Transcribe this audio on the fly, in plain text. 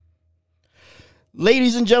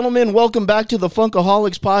Ladies and gentlemen, welcome back to the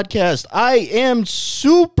Funkaholiks podcast. I am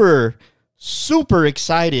super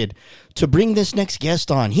excited to bring this next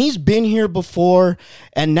guest on. He's been here before,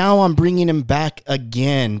 and now I'm bringing him back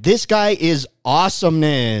again. This guy is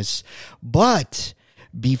awesomeness. But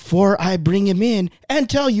before I bring him in and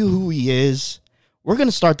tell you who he is, we're going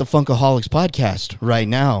to start the Funkaholiks podcast right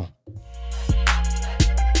now.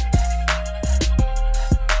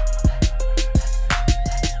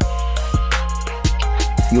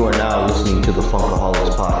 You are now listening to the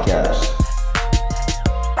Funkaholiks podcast.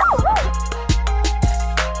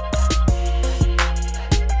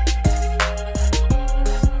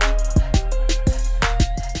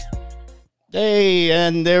 Hey,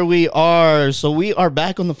 and there we are. So we are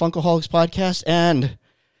back on the Funkaholiks podcast, and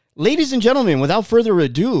ladies and gentlemen, without further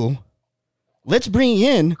ado, let's bring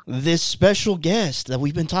in this special guest that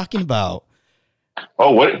we've been talking about.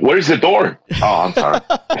 Oh, where's the door? Oh, I'm sorry.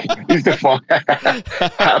 It's the phone.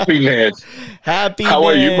 Happiness. How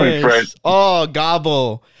are you, my friend? Oh,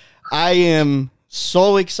 Gabbo. I am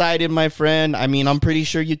so excited, my friend. I mean, I'm pretty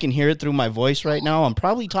sure you can hear it through my voice right now. I'm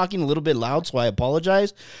probably talking a little bit loud, so I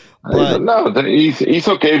apologize. But no, it's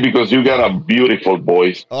okay because you got a beautiful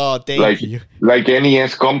voice. Oh, thank you. Like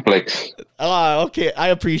NES Complex. Oh, okay. I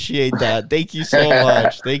appreciate that. Thank you so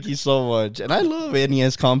much. Thank you so much. And I love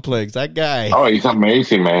NES Complex. That guy. Oh, he's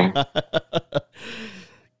amazing, man.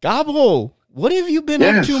 Gabbo, what have you been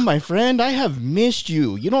up to, my friend? I have missed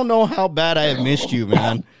you. You don't know how bad I have missed you,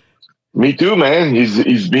 man. Me too, man.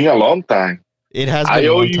 It's been a long time. It has been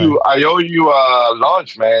a long time. I owe you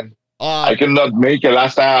lunch, man. I cannot make it.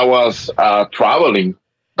 Last time I was traveling.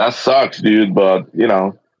 That sucks, dude. But, you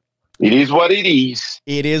know, it is what it is.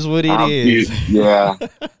 It is what it is. Yeah,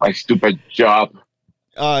 my stupid job.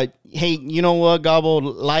 Hey, you know what, Gabbo?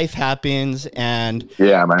 Life happens, and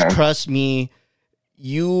yeah, man. Trust me,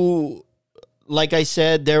 you, like I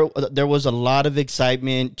said, there was a lot of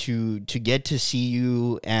excitement to get to see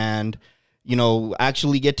you and, you know,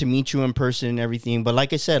 actually get to meet you in person and everything. But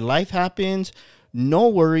like I said, life happens. No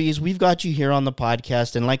worries. We've got you here on the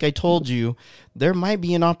podcast. And like I told you, there might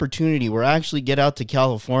be an opportunity where I actually get out to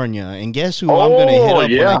California. And guess who I'm going to hit up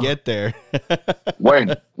when I get there?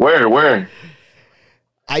 When? Where?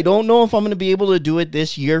 I don't know if I'm going to be able to do it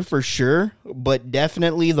this year for sure, but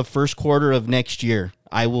definitely the first quarter of next year.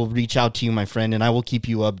 I will reach out to you, my friend, and I will keep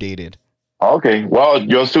you updated. Okay. Well,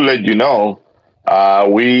 just to let you know,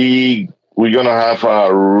 we're going to have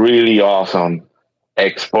a really awesome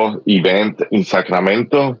expo event in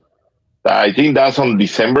Sacramento. I think that's on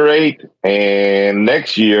December 8th. And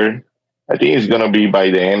next year, I think it's going to be by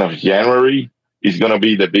the end of January. It's going to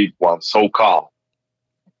be the big one, SoCal.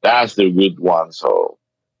 That's the good one. So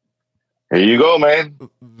here you go, man.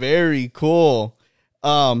 Very cool.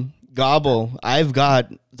 Gabbo, I've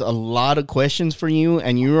got a lot of questions for you,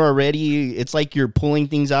 and you're already, it's like you're pulling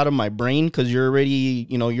things out of my brain because you're already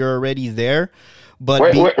there.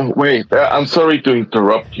 But wait. I'm sorry to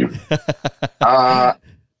interrupt you.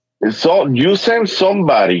 So you sent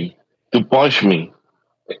somebody to punch me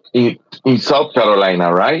in South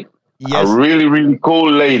Carolina, right? Yes. A really, really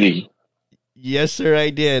cool lady. Yes, sir,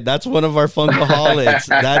 I did. That's one of our Funkaholiks.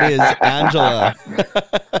 That is Angela.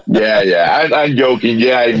 Yeah. I'm joking.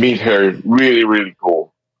 Yeah, I meet her. Really, really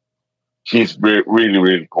cool. She's really,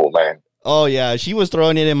 really cool, man. Oh, yeah. She was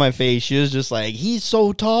throwing it in my face. She was just like, he's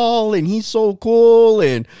so tall and he's so cool.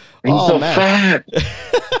 And he's so fat.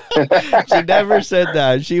 She never said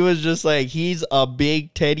that. She was just like, he's a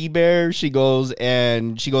big teddy bear. She goes,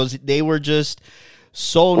 they were just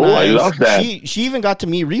so nice. I love that. She even got to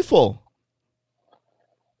meet Rifo.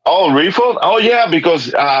 Oh, Rifo? Oh, yeah,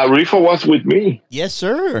 because Rifo was with me. Yes,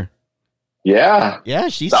 sir. Yeah. Yeah,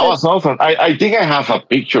 that was awesome. I think I have a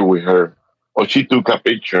picture with her. Or she took a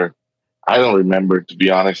picture. I don't remember, to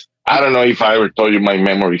be honest. I don't know if I ever told you my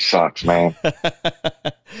memory sucks, man.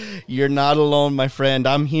 You're not alone, my friend.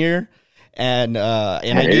 I'm here, and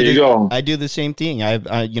I do the same thing.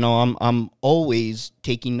 I'm always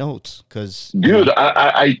taking notes because, dude,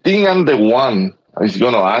 I think I'm the one who's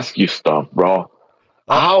gonna ask you stuff, bro.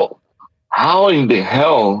 How in the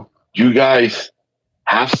hell you guys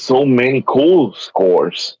have so many cool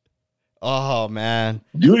scores? Oh man,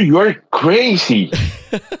 dude, you're crazy.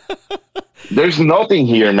 There's nothing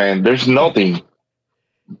here, man. There's nothing.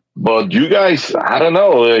 But you guys, I don't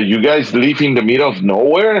know. You guys live in the middle of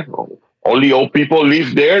nowhere. Only old people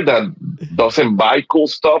live there that doesn't buy cool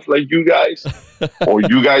stuff like you guys. Or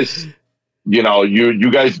you guys,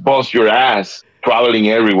 you guys bust your ass traveling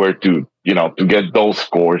everywhere to get those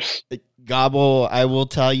scores. Gabbo, I will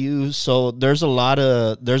tell you. So there's a lot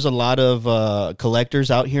of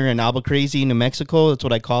collectors out here in Albuquerque, New Mexico. That's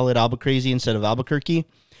what I call it, Albuquerque instead of Albuquerque.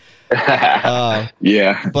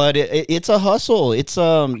 Yeah, But it's a hustle. It's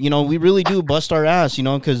we really do bust our ass,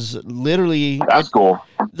 because literally that's cool.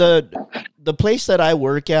 the place that I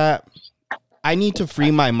work at, I need to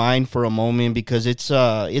free my mind for a moment because it's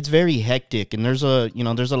very hectic and there's a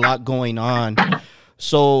lot going on.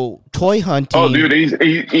 So toy hunting. Oh, dude,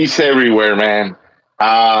 he's everywhere, man.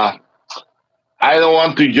 I don't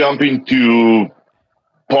want to jump into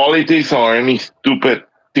politics or any stupid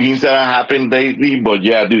things that have happened lately, but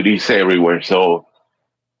yeah, dude, he's everywhere. So,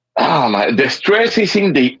 the stress is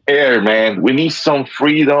in the air, man. We need some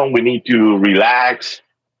freedom. We need to relax.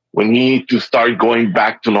 We need to start going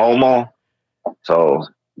back to normal. So,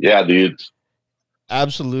 yeah, dude.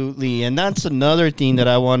 Absolutely. And that's another thing that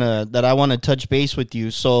I want to touch base with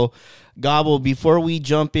you. So, Gabbo, before we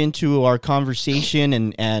jump into our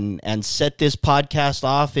conversation and set this podcast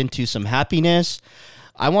off into some happiness,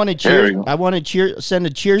 I want to send a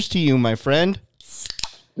cheers to you, my friend.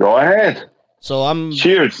 Go ahead. So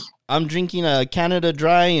cheers. I'm drinking a Canada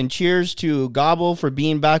Dry, and cheers to Gabbo for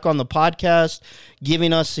being back on the podcast,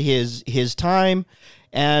 giving us his time.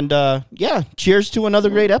 And cheers to another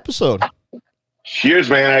great episode. Cheers,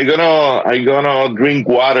 man. I gonna drink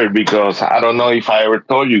water because I don't know if I ever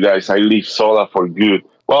told you guys I leave soda for good.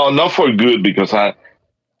 Well, not for good because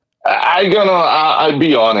I'll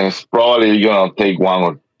be honest, probably gonna take 1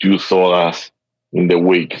 or 2 sodas in the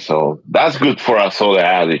week. So that's good for a soda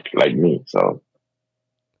addict like me. So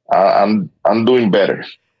I'm doing better.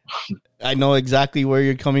 I know exactly where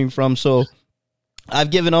you're coming from. So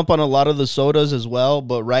I've given up on a lot of the sodas as well,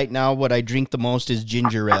 but right now what I drink the most is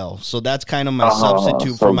ginger ale. So that's kind of my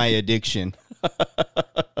substitute for my addiction.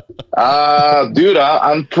 Dude,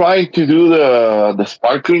 I'm trying to do the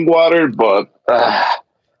sparkling water, but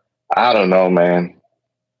I don't know, man.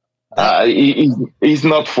 It's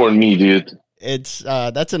not for me, dude. It's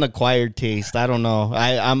that's an acquired taste. I don't know.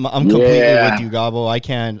 I'm completely with you, Gabbo. I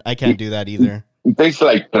can't do that either. It tastes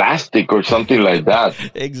like plastic or something like that.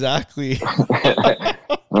 Exactly.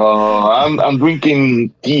 I'm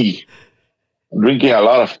drinking tea. I'm drinking a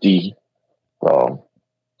lot of tea. So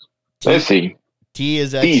let's see. Tea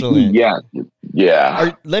is excellent. Yeah.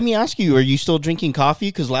 Let me ask you, are you still drinking coffee?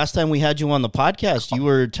 Because last time we had you on the podcast, you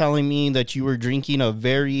were telling me that you were drinking a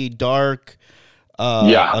very dark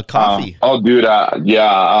a coffee. Dude,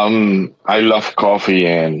 I love coffee,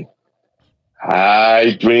 and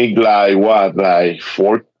I drink like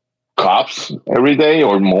 4 cups every day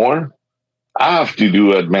or more. I have to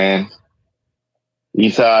do it, man.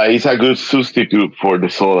 It's a good substitute for the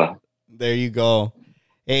soda. There you go.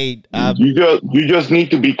 Hey, you just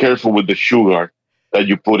need to be careful with the sugar that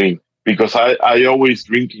you put in, because I always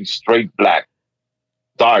drinking straight black,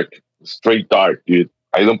 straight dark, dude.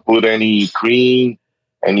 I don't put any cream,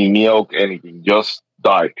 any milk, anything. Just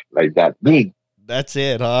dark like that. That's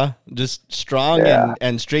it, huh? Just strong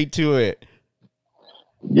and straight to it.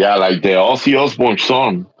 Yeah, like the Ozzie Osbourne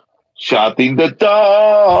song, "Shot in the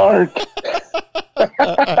Dark."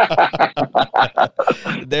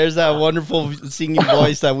 There's that wonderful singing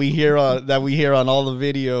voice that we hear on all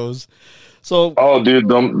the videos. So, dude,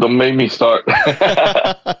 don't make me start.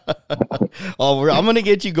 I'm gonna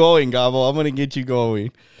get you going, Gabbo. I'm gonna get you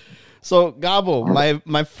going. So, Gabbo,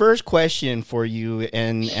 my first question for you,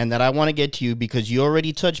 and that I want to get to you because you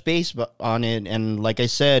already touched base on it, and like I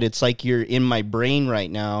said, it's like you're in my brain right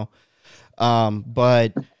now.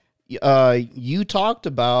 But you talked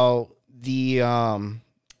about the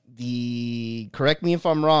correct me if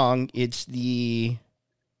I'm wrong, it's the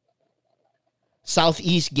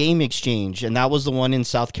Southeast Game Exchange, and that was the one in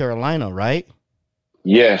South Carolina, right?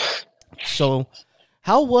 Yes. So,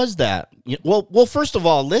 how was that? Well, first of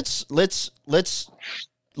all, let's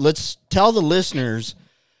tell the listeners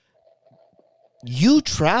you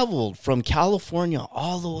traveled from California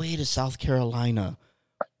all the way to South Carolina.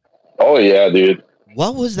 Oh yeah, dude.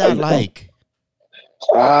 What was that like?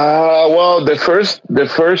 Well, the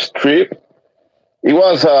first trip, it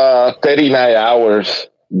was 39 hours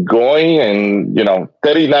going, and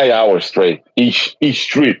 39 hours straight each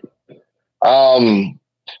trip.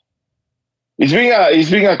 It's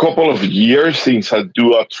been a couple of years since I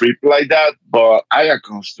do a trip like that, but I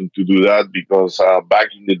accustomed to do that because back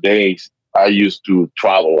in the days I used to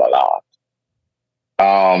travel a lot.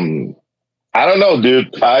 I don't know,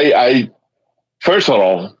 dude. I first of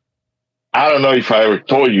all, I don't know if I ever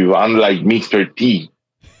told you, I'm like Mr. T.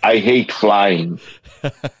 I hate flying.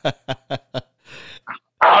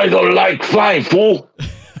 I don't like flying, fool.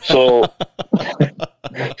 So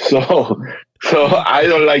So I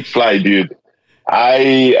don't like fly, dude.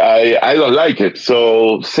 I don't like it.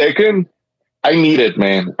 So second, I need it,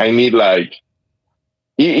 man. I need like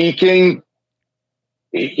he came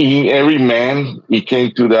in every man. He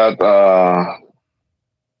came to that.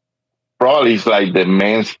 Probably it's like the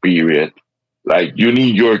man's period. Like you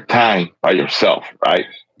need your time by yourself, right?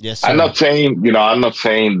 Yes, sir. I'm not saying, I'm not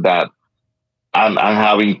saying that I'm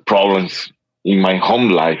having problems in my home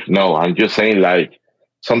life. No, I'm just saying like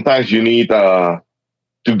sometimes you need to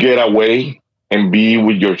get away and be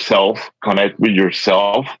with yourself, connect with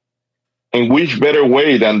yourself. And which better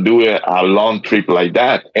way than do a long trip like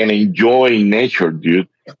that and enjoy nature, dude?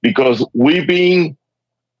 Because we've been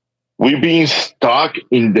stuck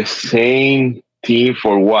in the same team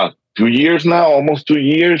for what, 2 years now, almost 2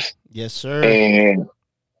 years. Yes, sir. And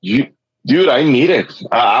dude, I need it.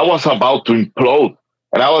 I was about to implode,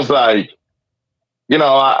 and I was like,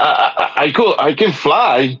 I can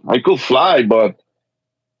fly. I could fly, but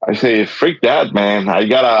I say, freak that, man. I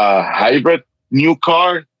got a hybrid new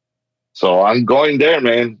car, so I'm going there,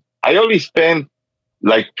 man. I only spent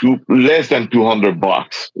like less than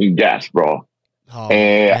 $200 in gas, bro. Oh,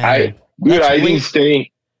 And man. I didn't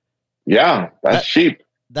stay. Yeah, that's cheap.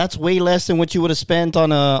 That's way less than what you would have spent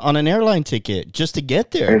on an airline ticket just to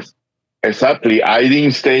get there. Exactly. I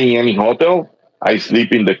didn't stay in any hotel. I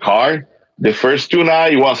sleep in the car. The first 2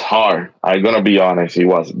 nights was hard. I'm gonna be honest, it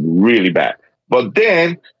was really bad. But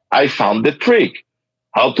then I found the trick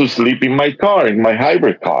how to sleep in my car, in my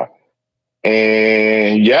hybrid car.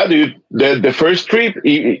 And yeah, dude, the first trip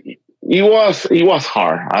it was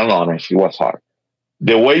hard. I'm honest, it was hard.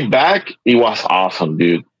 The way back, it was awesome,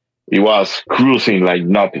 dude. It was cruising like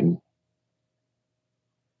nothing.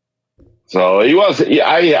 So it was.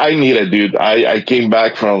 I need it, dude. I came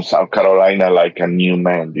back from South Carolina like a new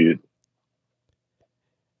man, dude.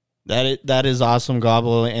 That is awesome,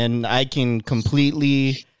 Gabbo, and I can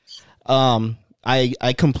completely,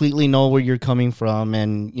 I completely know where you're coming from.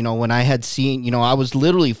 And when I had seen, I was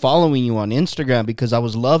literally following you on Instagram because I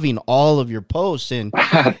was loving all of your posts. And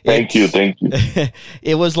thank you.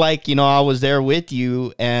 It was like I was there with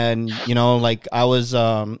you, and like I was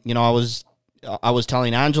telling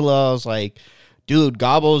Angela, I was like, dude,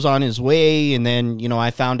 Gabbo's on his way. And then,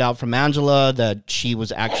 I found out from Angela that she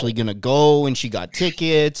was actually going to go and she got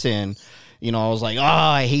tickets. And, I was like, oh,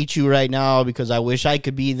 I hate you right now because I wish I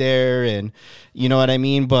could be there. And you know what I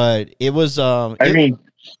mean? But it was, that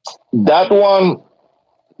one,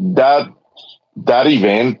 that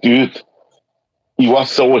event, dude, it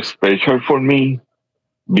was so special for me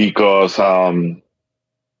because,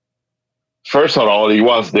 first of all, it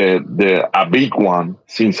was a big one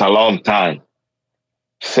since a long time.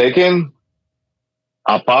 Second,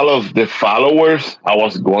 a part of the followers, I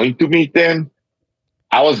was going to meet them.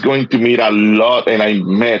 I was going to meet a lot, and I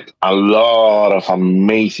met a lot of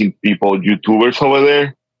amazing people, YouTubers over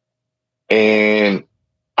there. And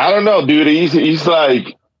I don't know, dude, it's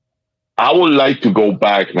like, I would like to go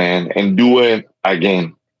back, man, and do it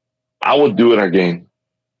again. I would do it again.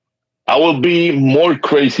 I will be more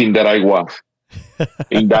crazy than I was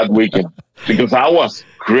in that weekend because I was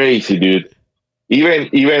crazy, dude. Even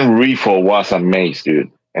Rifo was amazed,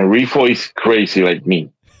 dude. And Rifo is crazy like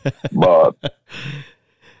me. But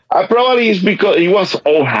I probably is because it was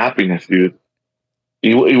all happiness, dude.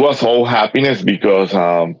 It was all happiness because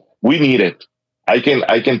we need it. I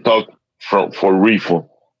can talk for Rifo.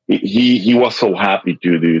 He was so happy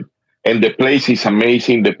too, dude. And the place is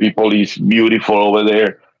amazing. The people is beautiful over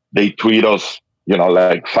there. They treat us,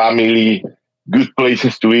 like family. Good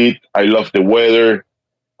places to eat. I love the weather.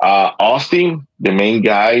 Austin, the main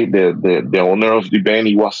guy, the owner of the band,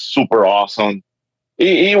 he was super awesome.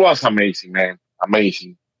 He was amazing, man.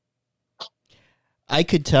 Amazing. I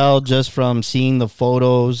could tell just from seeing the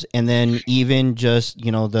photos and then even just,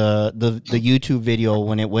 the YouTube video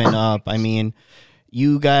when it went up. I mean,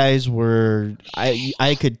 you guys were,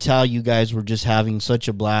 I could tell you guys were just having such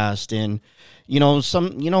a blast. And, we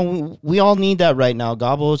all need that right now,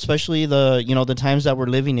 Gabbo, especially the times that we're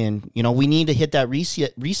living in. We need to hit that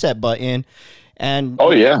reset button and,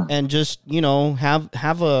 oh yeah, and just,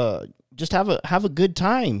 have a good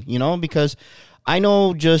time, because I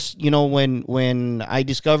know just, when I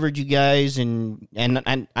discovered you guys and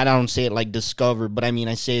I don't say it like discovered, but I mean,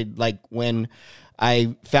 I say it like when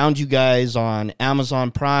I found you guys on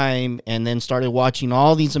Amazon Prime and then started watching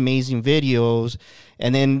all these amazing videos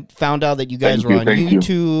and then found out that you guys were on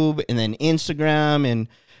YouTube and then Instagram and,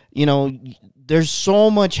 there's so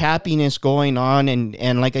much happiness going on.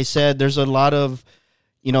 And like I said, there's a lot of,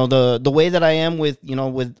 you know, the way that I am with, you know,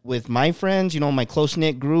 with my friends, you know, my close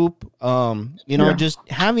knit group, you know, just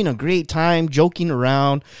having a great time, joking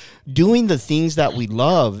around, doing the things that we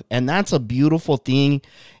love. And that's a beautiful thing.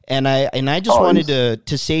 And I just wanted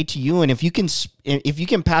to say to you, and if you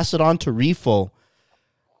can pass it on to Rifo,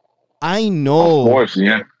 I know, of course,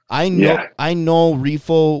 I know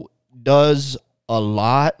Rifo does a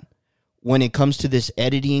lot when it comes to this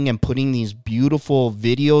editing and putting these beautiful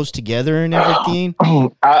videos together and everything.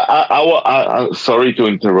 I sorry to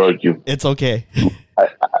interrupt you. It's okay.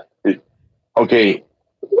 Okay,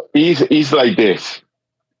 it's like this.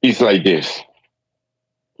 It's like this.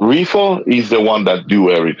 Rifo is the one that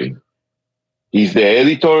do everything. He's the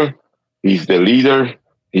editor. He's the leader.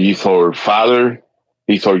 He's our father.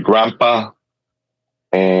 He's our grandpa,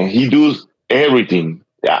 and he does everything.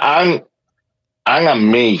 I'm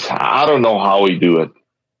amazed. I don't know how he do it.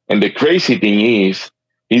 And the crazy thing is,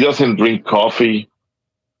 he doesn't drink coffee.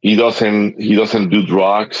 He doesn't do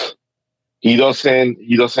drugs. He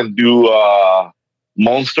doesn't do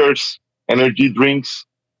Monsters, energy drinks.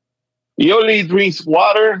 He only drinks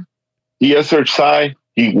water. He exercises.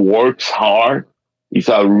 He works hard. He's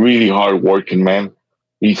a really hard working man.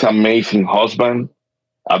 He's an amazing husband,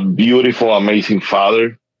 a beautiful, amazing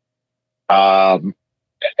father.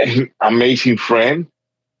 Amazing friend,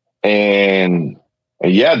 and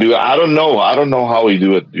yeah, dude, I don't know how he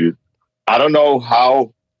do it, dude. I don't know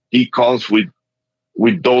how he comes with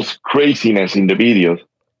those craziness in the videos.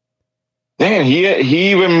 Then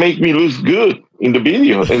he even make me look good in the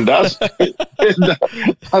video, and that's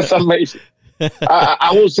that's amazing.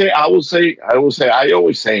 I will say, I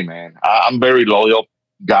always say, man, I'm very loyal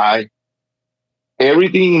guy.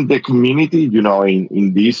 Everything in the community, you know,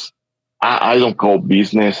 in this. I don't call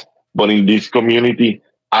business, but in this community,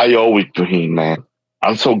 I owe it to him, man.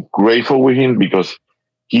 I'm so grateful with him because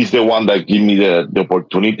he's the one that gave me the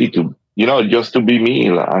opportunity to, you know, just to be me,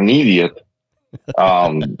 an idiot.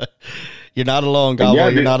 You're not alone, Gabbo. Yeah,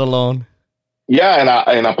 you're not alone. Yeah,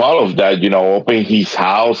 and a part of that, you know, open his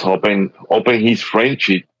house, open his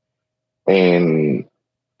friendship, and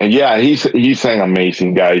yeah, he's an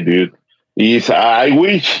amazing guy, dude.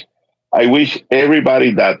 I wish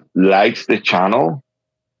everybody that likes the channel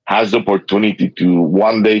has the opportunity to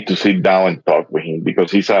one day to sit down and talk with him,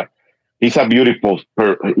 because he's a beautiful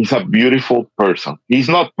person. He's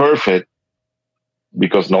not perfect,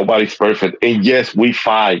 because nobody's perfect. And yes, we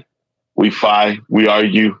fight, we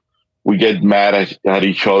argue, we get mad at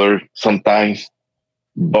each other sometimes,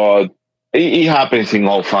 but it happens in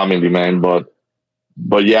all family, man. But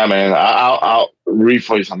yeah, man,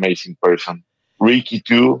 Rifo is an amazing person. Ricky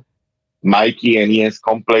too. Mikey, NES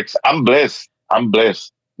Complex. I'm blessed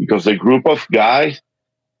because the group of guys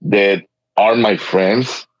that are my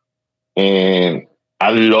friends, and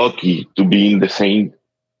I'm lucky to be in the same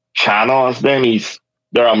channel as them.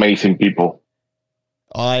 They're amazing people.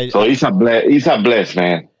 So it's a bless,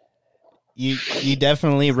 man. You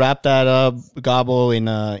definitely wrap that up, Gabbo,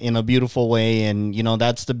 in a beautiful way, and you know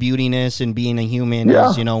that's the beautiness in being a human.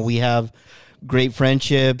 Yeah. Is, you know, we have great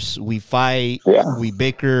friendships, we fight, we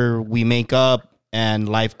bicker, we make up, and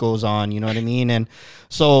life goes on, you know what I mean? And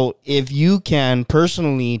so if you can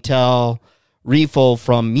personally tell Rifo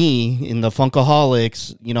from me in the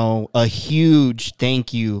Funkaholiks, you know, a huge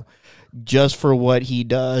thank you just for what he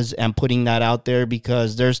does and putting that out there,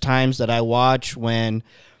 because there's times that I watch when,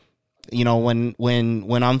 you know,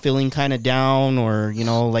 when I'm feeling kind of down, or, you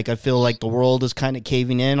know, like I feel like the world is kind of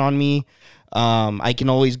caving in on me. I can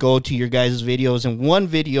always go to your guys' videos, and one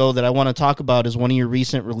video that I want to talk about is one of your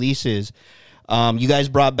recent releases. You guys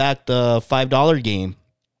brought back the $5 game.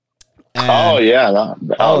 Oh yeah,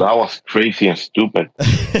 that was crazy and stupid.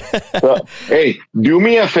 So, hey, do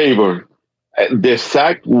me a favor. The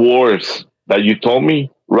exact words that you told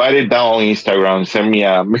me, write it down on Instagram. Send me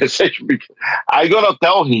a message. I'm gonna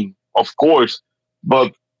tell him, of course,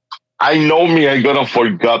 but I know me, I'm gonna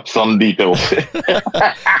forget some details.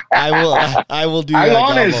 I will do I'm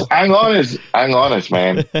that. I'm honest,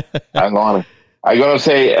 man. I'm honest. I'm gonna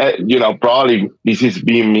say, you know, probably this is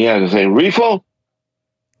being me. I say, Rifo,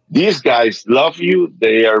 these guys love you.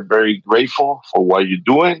 They are very grateful for what you're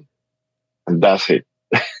doing, and that's it.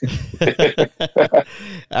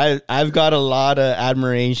 I've got a lot of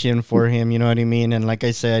admiration for him. You know what I mean? And like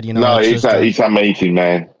I said, you know, no, he's amazing,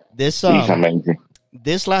 man. He's amazing.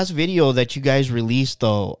 This last video that you guys released,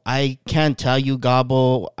 though, I can't tell you,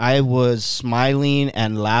 Gabbo, I was smiling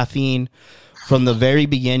and laughing from the very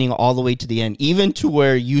beginning all the way to the end, even to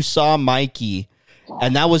where you saw Mikey.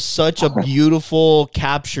 And that was such a beautiful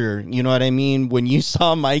capture. You know what I mean? When you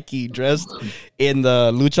saw Mikey dressed in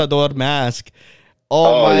the luchador mask,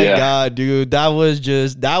 Oh my yeah. God, dude. I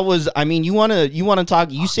mean, you wanna talk,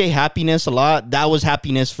 you say happiness a lot. That was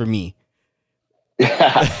happiness for me. Dude.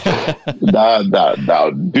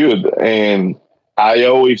 And I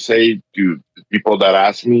always say to people that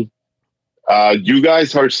ask me, you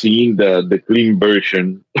guys are seeing the clean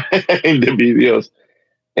version in the videos,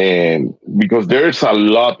 and because there's a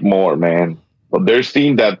lot more, man. But there's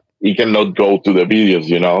things that it cannot go to the videos,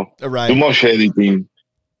 Right. Too much editing.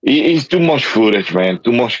 It's too much footage, man.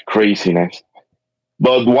 Too much craziness.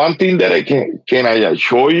 But one thing that I can I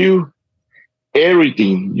assure you,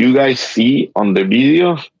 everything you guys see on the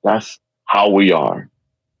videos, that's how we are.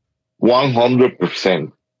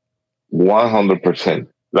 100%. 100%.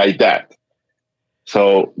 Like that.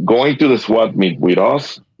 So going to the SWAT meet with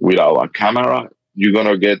us, with our camera, you're going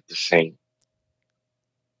to get the same.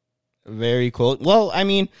 Very cool. Well, I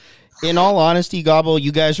mean, in all honesty, Gabbo,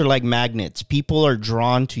 you guys are like magnets. People are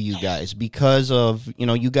drawn to you guys because of,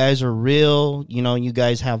 you guys are real. You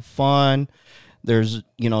guys have fun. There's,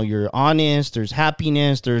 you're honest. There's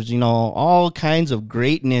happiness. There's, all kinds of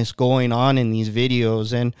greatness going on in these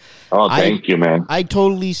videos. And thank you, man. It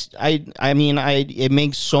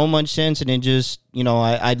makes so much sense. And it just,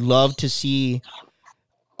 I'd love to see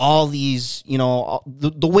all these,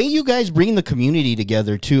 the way you guys bring the community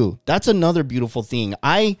together too. That's another beautiful thing.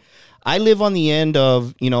 I live on the end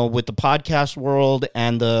of, with the podcast world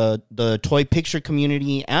and the toy picture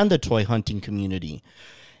community and the toy hunting community.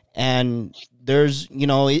 And there's,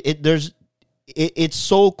 it's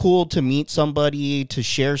so cool to meet somebody, to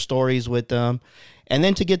share stories with them, and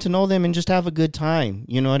then to get to know them and just have a good time.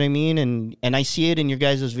 You know what I mean? And I see it in your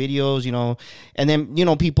guys' videos, and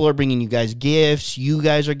then, people are bringing you guys gifts. You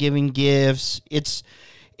guys are giving gifts. It's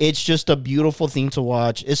just a beautiful thing to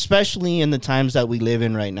watch, especially in the times that we live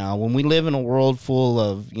in right now, when we live in a world full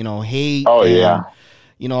of, hate. Oh, and, yeah.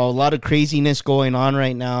 A lot of craziness going on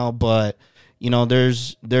right now, but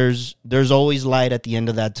there's always light at the end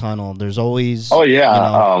of that tunnel. There's always. Oh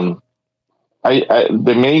yeah. I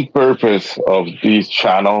the main purpose of this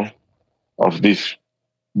channel, of this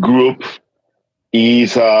group,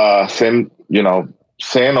 is send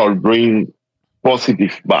or bring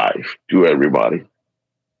positive vibe to everybody,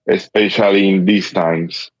 especially in these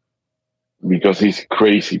times, because it's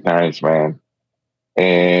crazy times, man.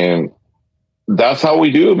 And that's how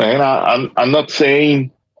we do, man. I'm not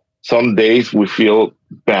saying. Some days we feel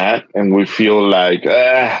bad and we feel like,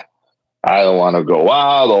 I don't want to go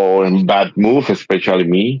out, or in bad mood, especially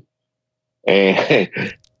me.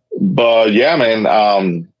 But yeah,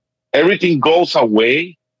 man, everything goes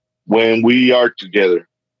away when we are together.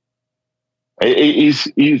 It's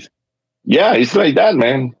like that,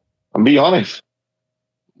 man. I'll be honest.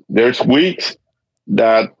 There's weeks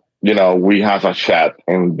that, we have a chat,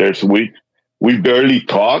 and there's weeks we barely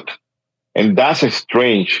talk. And that's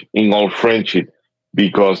strange in our friendship,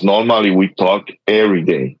 because normally we talk every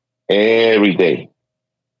day.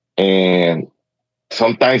 And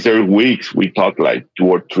sometimes there are weeks we talk like 2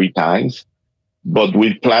 or 3 times, but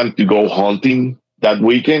we plan to go hunting that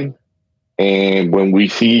weekend. And when we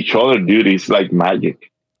see each other, dude, it's like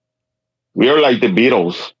magic. We are like the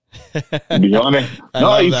Beatles, to be honest.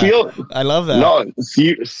 I love that. No,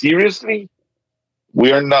 seriously,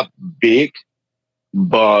 we are not big,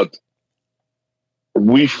 but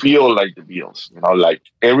we feel like the Beatles, like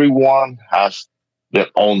everyone has their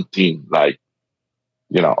own team. Like,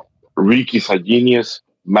 Rick is a genius,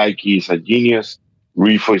 Mikey is a genius,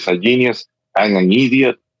 Rifo is a genius. I'm an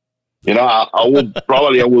idiot. I would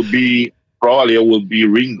be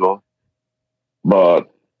Ringo, but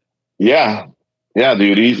yeah,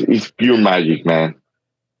 dude, it's pure magic, man.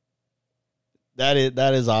 That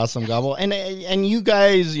is awesome, Gabbo. And you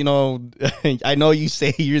guys, I know you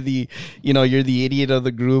say you're the idiot of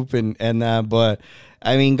the group and that, but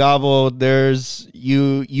I mean, Gabbo, there's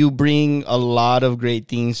you bring a lot of great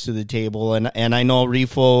things to the table, and I know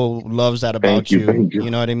Rifo loves that about you. Thank you. You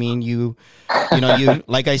know what I mean? You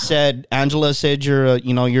like I said, Angela said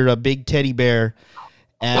you're a big teddy bear.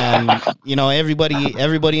 And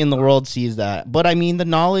everybody in the world sees that. But I mean, the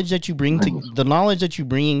knowledge that you bring,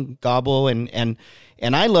 Gabbo,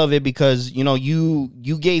 and I love it because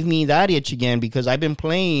you gave me that itch again, because I've been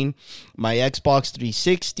playing my Xbox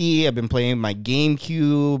 360, I've been playing my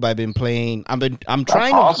GameCube, I'm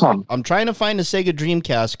trying to find a Sega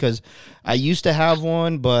Dreamcast, because I used to have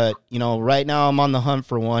one, but right now I'm on the hunt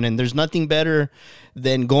for one, and there's nothing better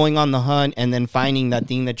than going on the hunt and then finding that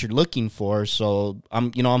thing that you're looking for. So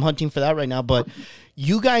I'm hunting for that right now. But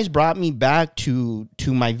you guys brought me back to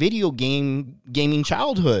my video gaming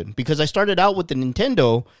childhood, because I started out with the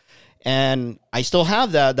Nintendo, And I still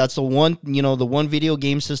have that. That's the one, the one video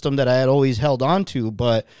game system that I had always held on to.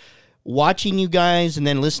 But watching you guys and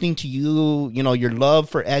then listening to you, your love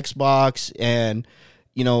for Xbox and,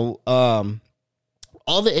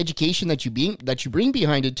 all the education that you bring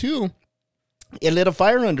behind it too, it lit a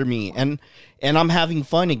fire under me, and I'm having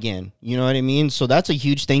fun again. You know what I mean? So that's a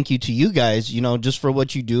huge thank you to you guys, just for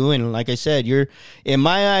what you do. And like I said, you're, in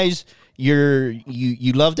my eyes, you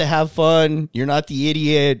love to have fun. You're not the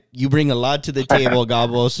idiot. You bring a lot to the table,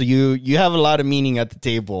 Gabbo. So you have a lot of meaning at the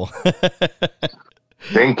table.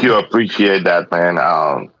 Thank you. Appreciate that,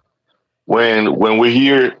 man. When we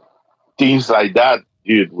hear things like that,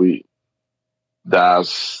 dude,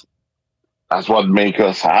 that's what makes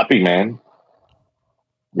us happy, man.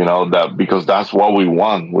 That because that's what we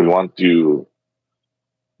want. We want to,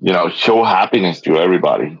 show happiness to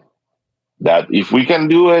everybody. That if we can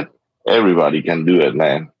do it, everybody can do it,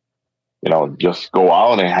 man. Just go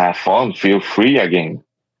out and have fun, feel free again.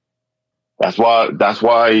 That's why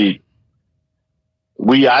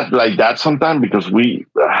we act like that sometimes, because we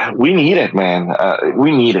need it, man.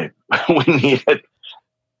 We need it. We need it.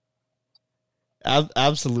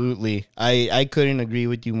 Absolutely. I couldn't agree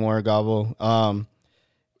with you more, Gabbo.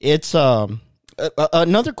 It's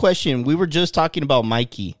another question. We were just talking about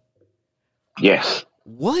Mikey. Yes.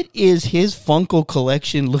 What is his Funko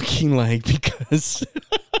collection looking like? Because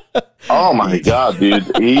oh my God,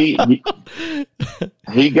 dude, he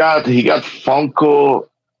got Funko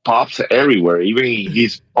Pops everywhere. Even in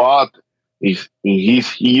his pot, in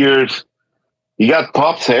his ears, he got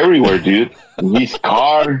Pops everywhere, dude. In his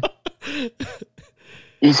car,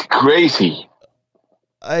 it's crazy.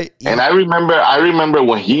 I remember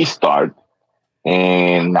when he started,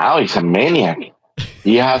 and now he's a maniac.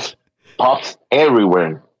 He has Pops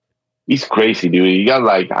everywhere. He's crazy, dude. He got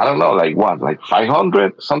like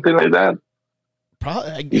 500, something like that.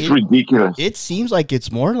 It's ridiculous. It seems like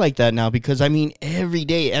it's more like that now, because every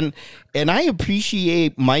day, and I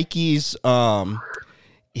appreciate Mikey's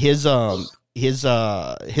his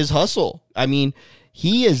hustle.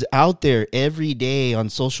 He is out there every day on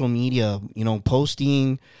social media,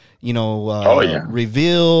 posting,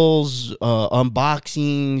 reveals,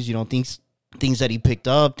 unboxings, things that he picked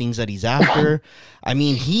up, things that he's after.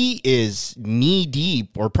 He is knee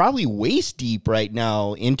deep, or probably waist deep right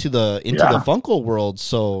now into the Funko world.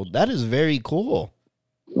 So that is very cool.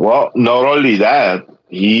 Well, not only that,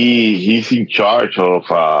 he's in charge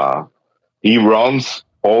of, he runs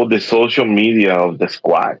all the social media of the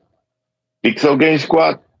squad. Pixel Game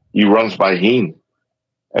Squad, he runs by him.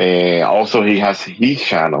 And also he has his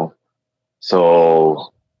channel.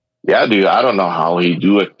 So, yeah, dude, I don't know how he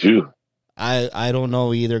do it too. I don't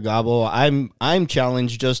know either, Gabbo. I'm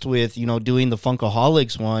challenged just with, doing the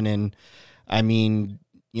Funkaholiks one, and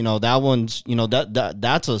that one's,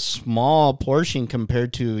 that's a small portion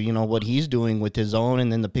compared to, what he's doing with his own,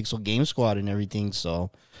 and then the Pixel Game Squad and everything. So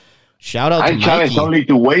shout out to Mikey. I challenge only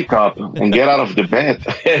to wake up and get out of the bed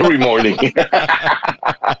every morning.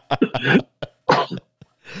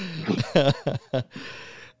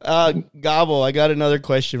 Gabbo, I got another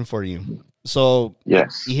question for you. So,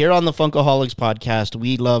 yes, here on the Funkaholiks podcast,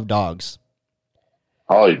 we love dogs.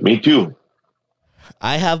 Oh, me too.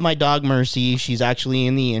 I have my dog Mercy. She's actually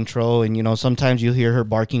in the intro, and sometimes you'll hear her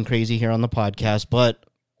barking crazy here on the podcast. But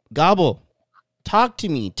Gabbo, talk to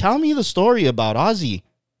me. Tell me the story about Ozzie.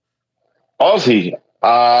 Ozzie.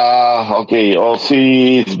 Okay,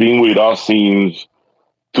 Ozzie's been with us since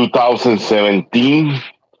 2017.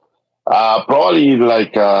 Probably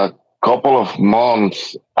like a couple of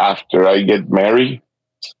months after I get married.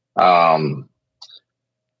 I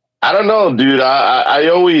don't know, dude. I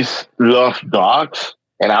always loved dogs,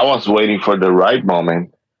 and I was waiting for the right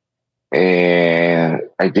moment. And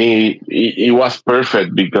I think it was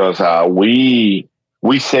perfect because we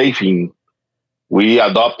save him, we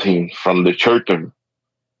adopt him from the shelter.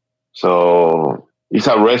 So he's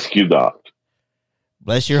a rescue dog.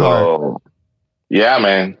 Bless your heart. Yeah,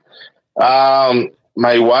 man.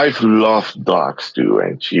 My wife loves dogs too,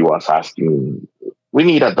 and she was asking, we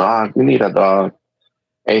need a dog.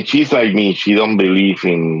 And she's like me. She don't believe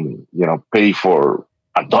in, pay for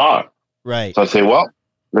a dog. Right. So I say, well,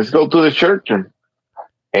 let's go to the shelter.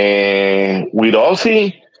 And with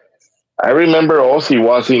Ozzie, I remember Ozzie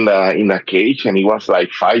was in a cage, and he was like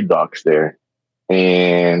 5 dogs there.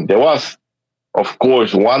 And there was, of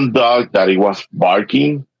course, one dog that he was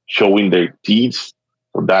barking, showing their teeth.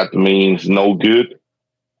 So that means no good.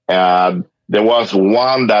 There was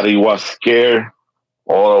one that he was scared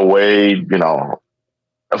all the way,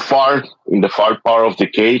 far in the far part of the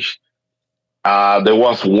cage. There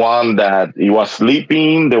was one that he was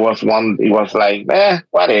sleeping. There was one he was like,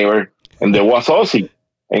 whatever. And there was Ozzie.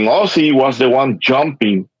 And Ozzie was the one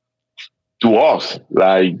jumping to us,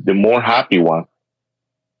 like the more happy one.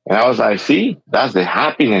 And I was like, see, that's the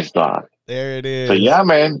happiness dog. There it is. So yeah,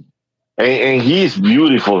 man. And he's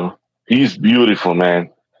beautiful. He's beautiful, man.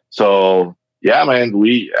 So yeah, man,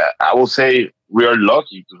 I would say we are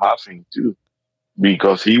lucky to have him too,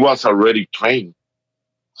 because he was already trained.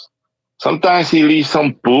 Sometimes he leaves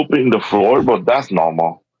some poop in the floor, but that's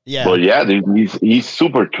normal. Yeah. But yeah, he's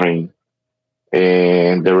super trained.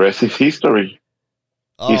 And the rest is history.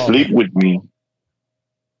 He sleep with me.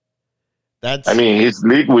 He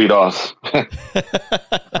sleep with us.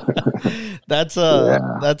 That's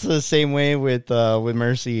the same way with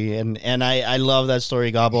Mercy, and I love that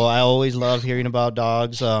story, Gabbo. I always love hearing about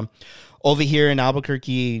dogs. Over here in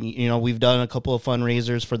Albuquerque, we've done a couple of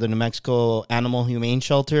fundraisers for the New Mexico Animal Humane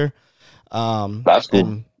Shelter. That's cool.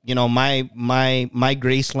 And my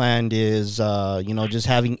Graceland is just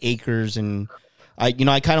having acres, and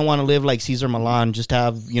I kind of want to live like Cesar Millan, just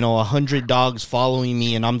have 100 dogs following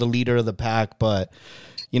me, and I'm the leader of the pack. But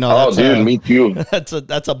me too. That's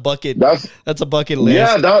a bucket. That's a bucket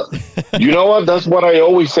list. Yeah, you know what? That's what I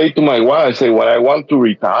always say to my wife. I say, when I want to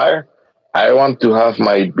retire, I want to have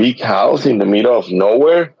my big house in the middle of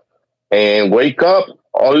nowhere and wake up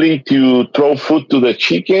only to throw food to the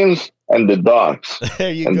chickens and the dogs.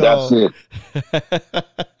 There you and go. That's it.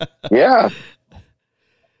 Yeah.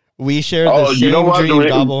 We share the same dream,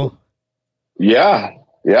 Gabbo. Yeah,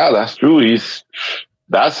 that's true.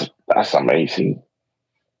 That's amazing.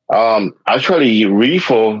 Actually,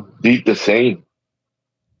 Rifo did the same.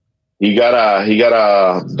 He got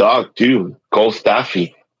a dog too, called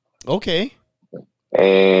Staffy. Okay.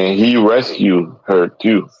 And he rescued her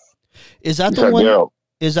too. Is that the one? Girl.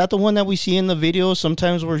 Is that the one that we see in the video?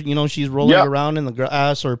 Sometimes where she's rolling around in the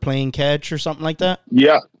grass or playing catch or something like that.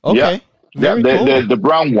 Yeah. Okay. Yeah. The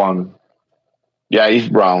brown one. Yeah, he's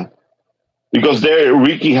brown. Because there,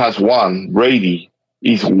 Ricky has one. Brady.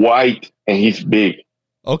 He's white and he's big.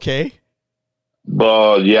 Okay.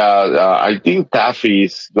 But yeah, I think Taffy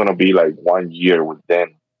is gonna be like 1 year with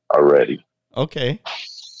them already. Okay.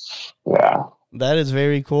 Yeah. That is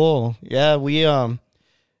very cool. Yeah, we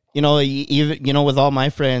even with all my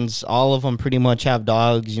friends, all of them pretty much have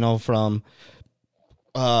dogs. From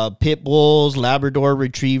pit bulls, Labrador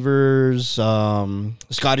retrievers,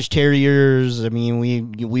 Scottish terriers. I mean,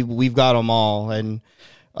 we've got them all. And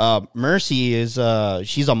Mercy is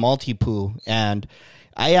she's a Maltipoo, and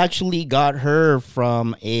I actually got her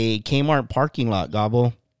from a Kmart parking lot,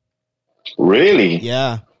 Gabbo. Really?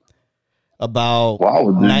 Yeah. About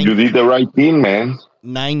you did the right thing, man.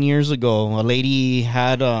 9 years ago, a lady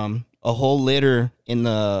had a whole litter in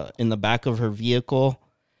the back of her vehicle,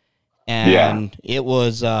 and it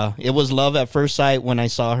was love at first sight when I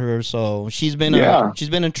saw her. So she's been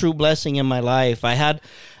a true blessing in my life. I had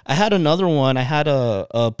another one. I had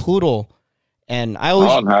a poodle, and I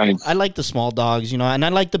I like the small dogs, and I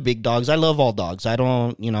like the big dogs. I love all dogs. I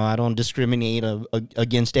don't discriminate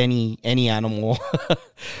against any animal.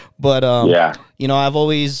 But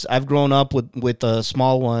I've grown up with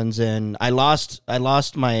small ones, and I lost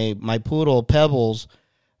my poodle Pebbles.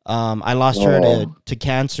 I lost her to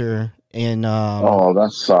cancer in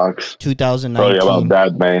that sucks. 2019. Sorry about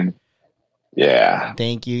that, man. Yeah.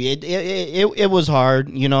 Thank you. It was hard,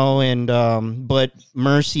 and but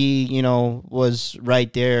Mercy, was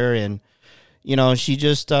right there, and she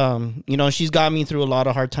just she's got me through a lot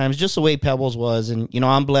of hard times, just the way Pebbles was, and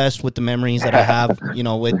I'm blessed with the memories that I have,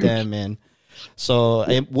 with them. And so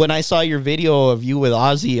when I saw your video of you with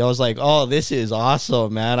Ozzie, I was like, oh, this is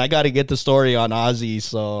awesome, man. I got to get the story on Ozzie,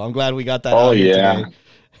 so I'm glad we got that out here today.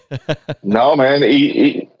 No, man,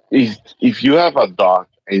 if you have a dog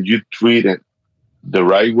and you treat it the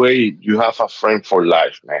right way, you have a friend for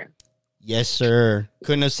life, man. Yes, sir.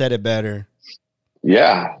 Couldn't have said it better.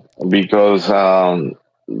 Yeah, because,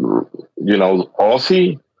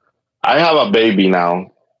 Ozzie, I have a baby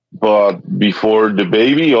now, but before the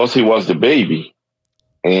baby, Ozzie was the baby.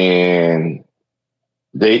 And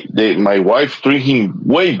my wife treat him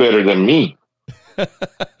way better than me.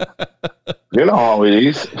 You know how it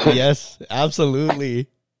is. Yes, absolutely.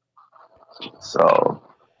 So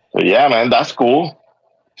yeah, man, that's cool.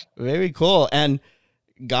 Very cool. And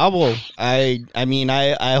Gabbo, I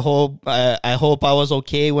hope I was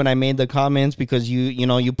okay when I made the comments, because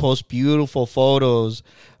you post beautiful photos.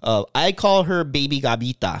 I call her Baby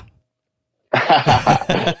Gabita.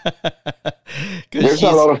 There's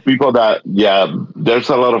a lot of people that, yeah, there's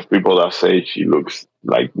a lot of people that say she looks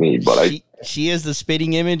like me, but she is the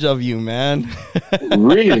spitting image of you, man.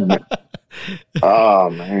 really, oh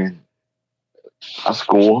man, that's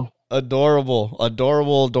cool. Adorable,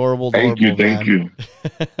 Thank you, thank man. you,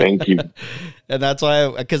 thank you. And that's why,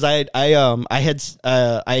 because I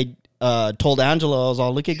told Angela, I was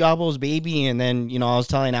all, look at Gabbo's baby, and then I was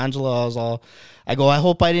telling Angela, I was all, I go, I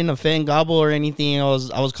hope I didn't offend Gabbo or anything. I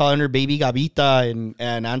was calling her baby Gabita,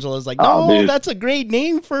 and Angela's like, no, that's a great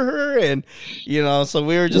name for her, and so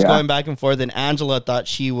we were just going back and forth, and Angela thought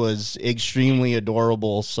she was extremely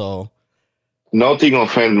adorable, so. Nothing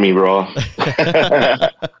offend me, bro.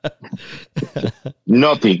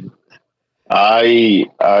 Nothing. I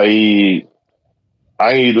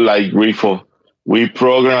like Grifo. We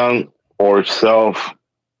program ourselves,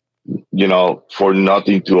 for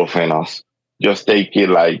nothing to offend us. Just take it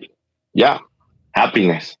like,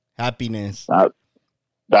 happiness. Happiness.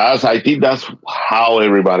 I think that's how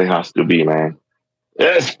everybody has to be, man.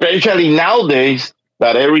 Especially nowadays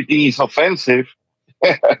that everything is offensive.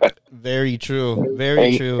 Very true.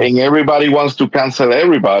 Very true. And everybody wants to cancel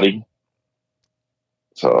everybody.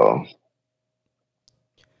 So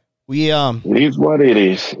it is what it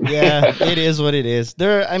is. Yeah, it is what it is.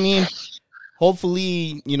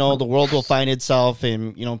 Hopefully, the world will find itself,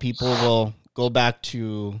 and people will go back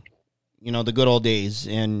to the good old days,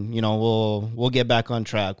 and we'll get back on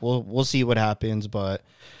track. We'll see what happens, but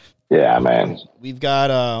yeah, man. We've got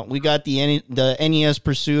the NES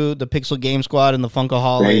Pursuit, the Pixel Game Squad, and the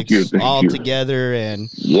Funkaholiks all together, and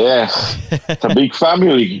yes, it's a big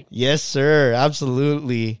family. Yes, sir,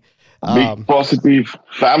 absolutely. Big positive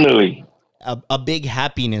family. A big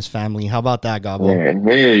happiness family. How about that, Gabbo? Yeah,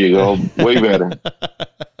 there you go. Way better.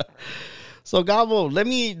 So, Gabbo, let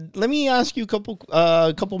me ask you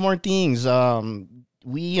a couple more things.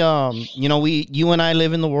 You and I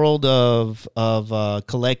live in the world of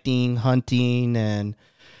collecting, hunting, and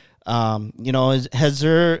has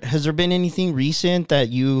there been anything recent that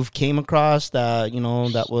you've came across that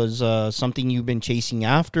that was something you've been chasing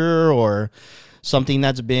after, or something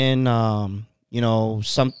that's been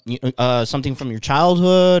something from your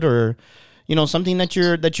childhood, or something that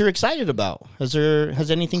you're excited about? Has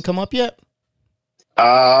anything come up yet?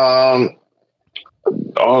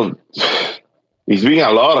 It's been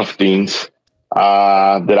a lot of things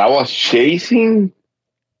that I was chasing.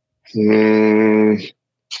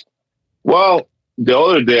 Well, the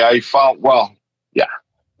other day I found,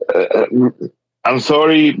 I'm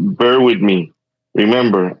sorry, bear with me.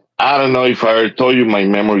 Remember, I don't know if I ever told you my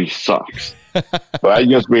memory sucks, but I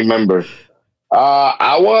just remember.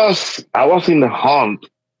 I was in the hunt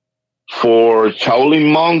for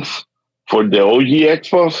Shaolin monks for the OG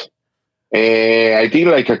Expos, and I think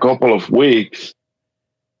like a couple of weeks,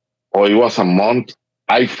 or it was a month,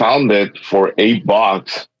 I found it for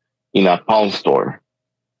 $8 in a pound store,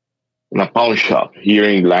 in a pound shop here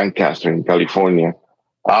in Lancaster, in California.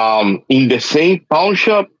 In the same pound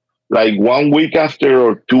shop, like 1 week after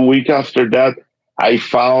or 2 weeks after that, I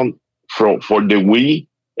found for the Wii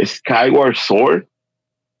a Skyward Sword,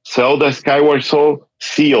 Zelda Skyward Sword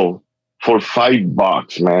seal for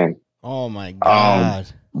 $5, man. Oh my God.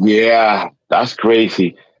 Yeah, that's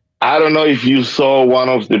crazy. I don't know if you saw one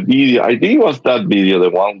of the video. I think it was that video, the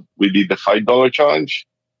one we did the $5 challenge,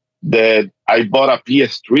 that I bought a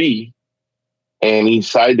PS3, and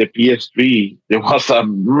inside the PS3 there was a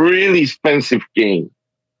really expensive game.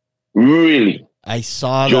 Really, I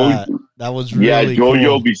saw that. That was really Jojo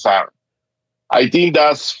cool. Bizarre. I think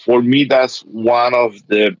that's one of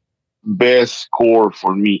the best score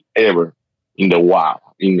for me ever in the WoW,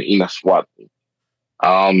 in a SWAT team.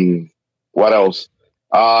 What else?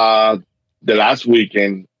 The last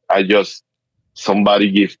weekend, somebody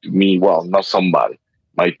gifted me, well, not somebody,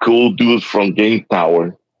 my cool dude from Game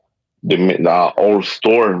Tower, our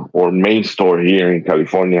store or main store here in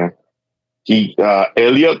California.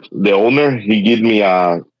 Elliot, the owner, he gave me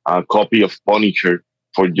a copy of Punisher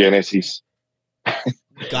for Genesis.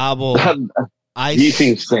 Gabbo, he's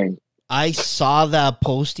insane. I saw that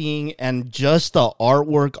posting, and just the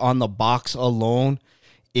artwork on the box alone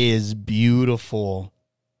is beautiful.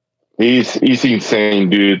 He's insane,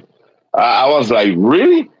 dude. I was like,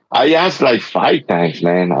 really? I asked like 5 times,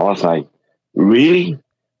 man. I was like, really?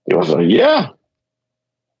 He was like, yeah,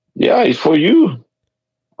 it's for you.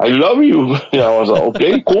 I love you. I was like,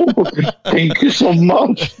 okay, cool. Thank you so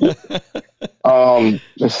much.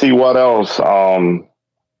 Let's see what else.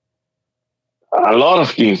 A lot of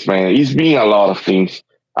things, man. It's been a lot of things.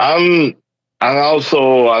 And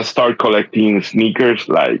also I start collecting sneakers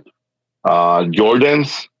like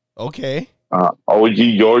Jordans. Okay.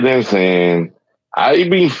 OG Jordans, and I've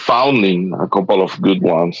been founding a couple of good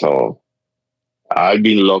ones. So I've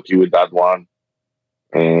been lucky with that one.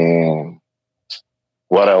 And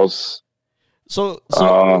what else? So,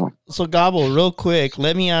 Uh, Gabbo, real quick,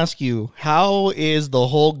 let me ask you, how is the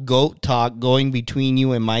whole GOAT talk going between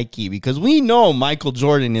you and Mikey? Because we know Michael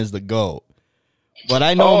Jordan is the GOAT, but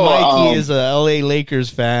I know Mikey is a LA Lakers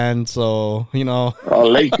fan, so, you know.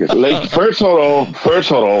 Lakers. First of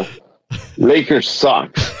all, Lakers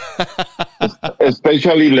suck.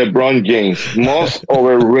 Especially LeBron James, most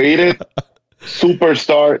overrated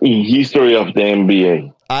superstar in history of the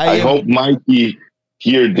NBA. I hope Mikey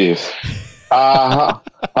hear this. How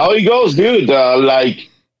it goes, dude? I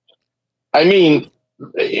mean,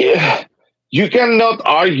 you cannot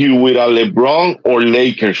argue with a LeBron or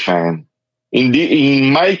Lakers fan.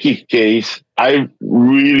 In Mikey's case, I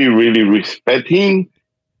really, really respect him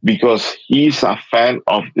because he's a fan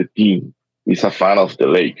of the team. He's a fan of the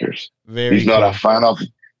Lakers. He's not a fan of,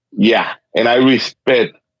 and I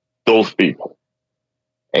respect those people.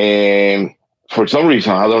 And for some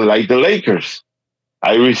reason, I don't like the Lakers.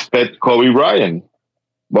 I respect Kobe Bryant,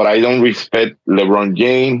 but I don't respect LeBron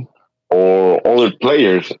James or other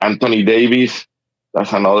players. Anthony Davis,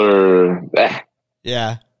 that's another.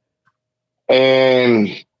 Yeah.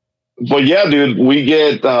 But yeah, dude, we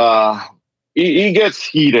get it gets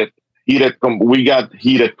heated. We got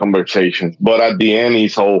heated conversations, but at the end,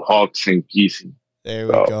 it's all hugs and kissing. There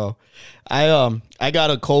we go. I got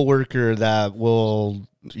a coworker that will,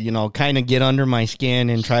 kind of get under my skin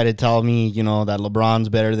and try to tell me, that LeBron's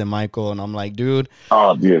better than Michael, and I'm like, dude,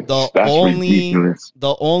 dude, that's ridiculous.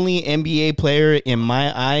 The only NBA player in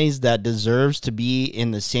my eyes that deserves to be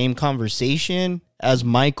in the same conversation as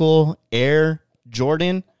Michael, Air,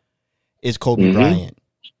 Jordan is Kobe Bryant.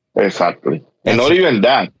 Exactly, and not even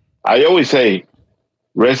that. I always say,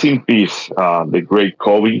 rest in peace, the great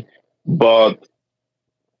Kobe, but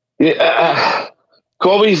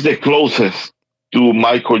Kobe is the closest to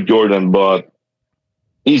Michael Jordan, but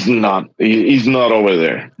he's not over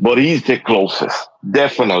there. But he's the closest.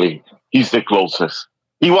 Definitely, he's the closest.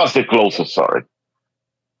 He was the closest, sorry.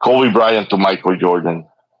 Kobe Bryant to Michael Jordan.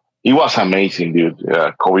 He was amazing, dude.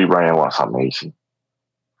 Kobe Bryant was amazing.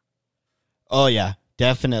 Oh, yeah,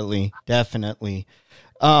 definitely.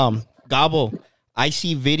 Gabbo, I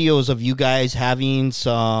see videos of you guys having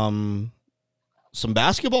some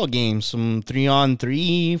basketball games, some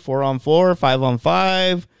 3-on-3, 4-on-4,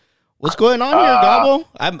 5-on-5. What's going on here, Gabbo?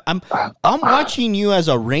 I'm watching you as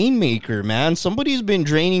a rainmaker, man. Somebody's been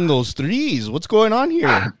draining those threes. What's going on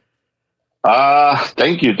here?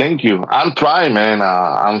 Thank you. I'm trying, man.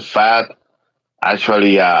 I'm fat.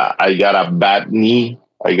 Actually, I got a bad knee.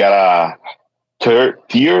 I got a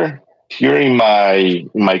tear in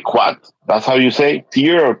my quad. That's how you say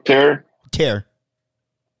tear or tear? Tear.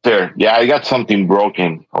 Yeah, I got something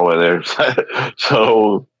broken over there.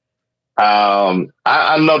 So I'm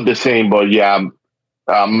not the same, but yeah,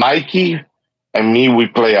 Mikey and me, we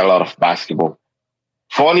play a lot of basketball.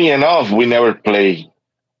 Funny enough, we never play,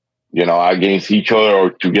 against each other or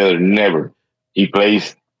together. Never. He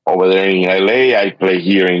plays over there in LA. I play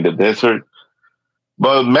here in the desert.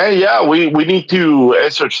 But man, yeah, we need to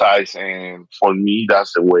exercise, and for me,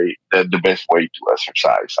 that's the best way to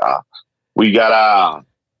exercise. We got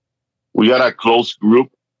a close group,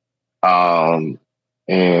 and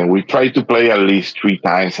we try to play at least 3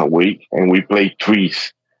 times a week, and we play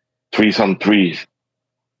threes on threes.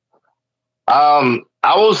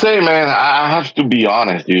 I will say, man, I have to be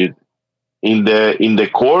honest, dude. In the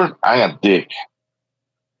court, I'm a dick.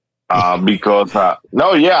 Because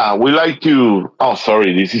we like to. Oh,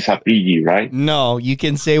 sorry, this is a PG, right? No, you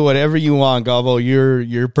can say whatever you want, Gabbo.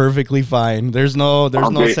 You're perfectly fine. There's no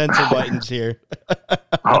censor buttons here.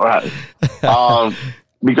 All right.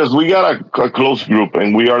 Because we got a close group,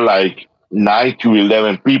 and we are like 9 to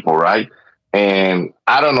 11 people, right? And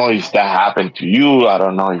I don't know if that happened to you. I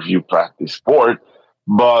don't know if you practice sport,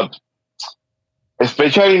 but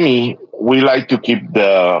especially me, we like to keep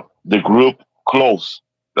the group close.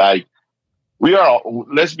 Like,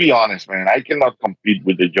 let's be honest, man, I cannot compete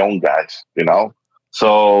with the young guys,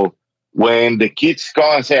 So when the kids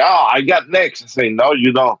come and say, oh, I got next, I say, no,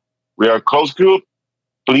 you don't. We are a close group.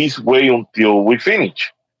 Please wait until we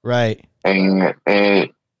finish. Right. And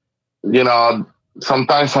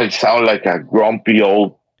sometimes I sound like a grumpy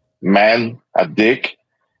old man, a dick,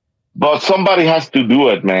 but somebody has to do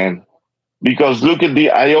it, man. Because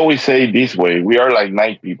I always say it this way, we are like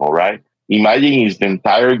 9 people, right? Imagine if the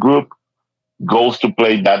entire group goes to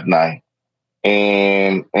play that night.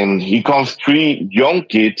 And he comes 3 young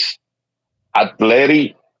kids,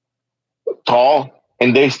 athletic, tall,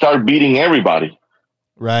 and they start beating everybody.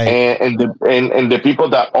 Right. And the people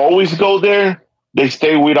that always go there, they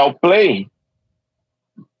stay without play.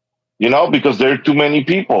 Because there are too many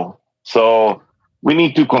people. So we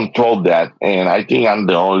need to control that. And I think I'm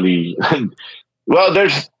the only. Well,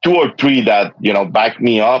 there's 2 or 3 that back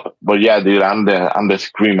me up. But yeah, dude, I'm the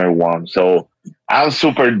screamer one. So I'm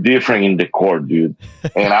super different in the court, dude.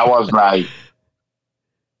 And I was like,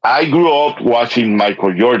 I grew up watching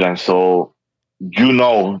Michael Jordan, so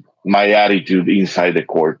my attitude inside the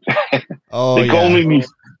court. Oh, They call me,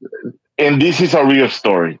 and this is a real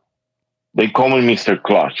story. They call me Mr.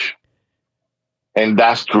 Clutch. And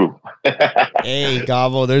that's true. Hey,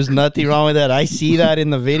 Gabbo, there's nothing wrong with that. I see that in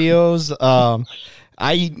the videos.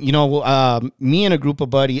 Me and a group of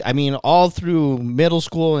buddies, all through middle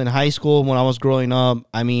school and high school when I was growing up,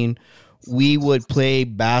 we would play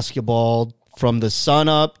basketball from the sun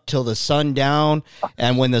up till the sun down.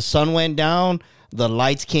 And when the sun went down, the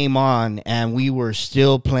lights came on and we were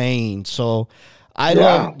still playing. So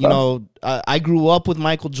I grew up with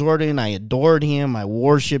Michael Jordan. I adored him. I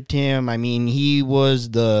worshipped him. He's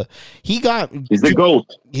the GOAT.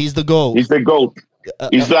 He's the GOAT. He's the GOAT.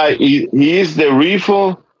 He's like he is the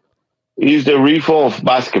Rifle. He's the Rifle of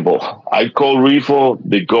basketball. I call Rifle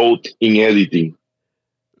the GOAT in editing.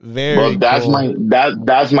 But that's cool.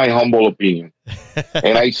 that's my humble opinion.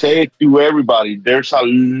 And I say it to everybody. There's a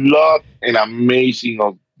lot and amazing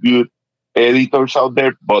of good editors out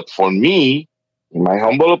there. But for me, in my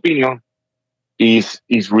humble opinion, is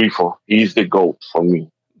Rifle. He's the GOAT for me.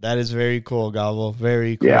 That is very cool, Gabbo.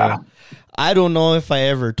 Very cool. Yeah. I don't know if I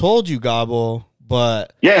ever told you, Gabbo,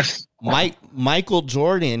 but yes, Michael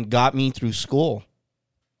Jordan got me through school.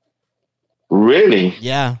 Really?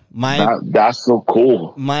 Yeah. That's so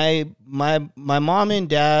cool. My mom and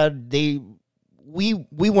dad, we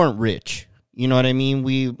weren't rich. You know what I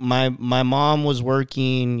mean? My mom was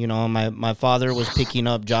working, my father was picking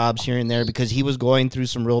up jobs here and there because he was going through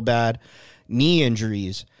some real bad knee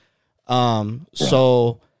injuries.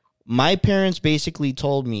 So my parents basically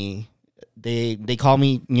told me, they call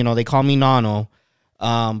me Nano.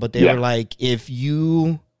 But they were like, if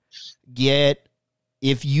you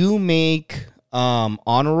make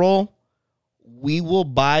honor roll, we will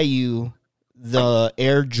buy you the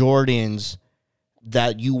Air Jordans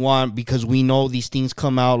that you want, because we know these things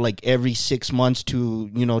come out like every 6 months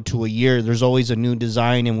to a year. There's always a new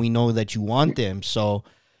design and we know that you want them. So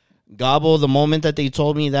Gabbo, the moment that they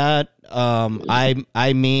told me that,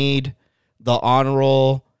 I made the honor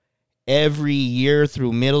roll every year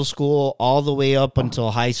through middle school all the way up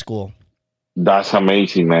until high school. That's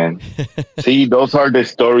amazing, man. See, those are the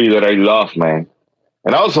stories that I love, man.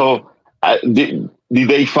 And also, did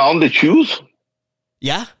they found the shoes?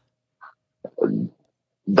 Yeah.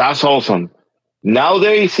 That's awesome.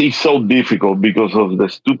 Nowadays, it's so difficult because of the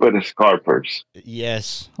stupid scarpers.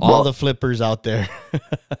 Yes, all the flippers out there.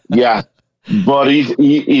 Yeah, but it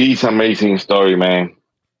is amazing story, man.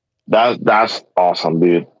 That's awesome,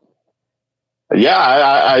 dude. Yeah,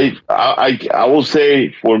 I will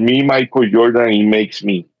say for me, Michael Jordan, he makes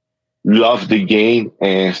me love the game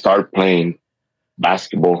and start playing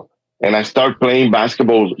basketball. And I start playing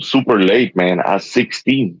basketball super late, man. At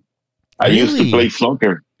 16, I used to play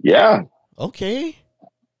soccer. Yeah. Okay.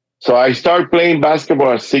 So I started playing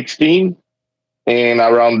basketball at 16, and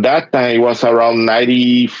around that time, it was around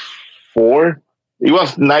 94. It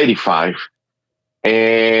was 95.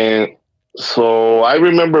 And so I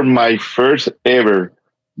remember my first ever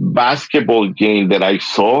basketball game that I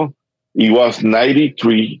saw. It was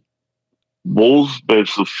 93 Bulls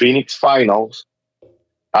versus Phoenix finals.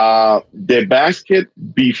 The basket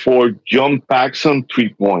before John Paxson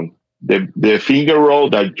 3-point. The finger roll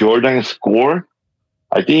that Jordan scored,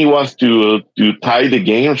 I think it was to tie the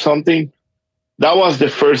game or something. That was the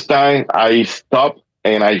first time I stopped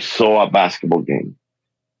and I saw a basketball game.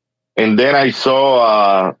 And then I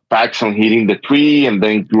saw Paxson hitting the 3 and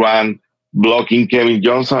then Grant blocking Kevin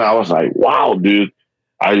Johnson. I was like, wow, dude,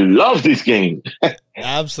 I love this game.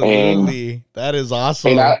 Absolutely. That is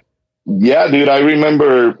awesome. Yeah, dude, I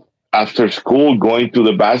remember after school going to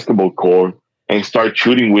the basketball court and start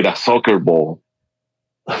shooting with a soccer ball.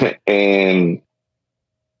 And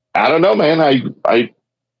I don't know, man.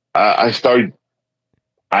 I started,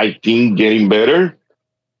 I think, getting better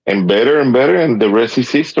and better and better, and the rest is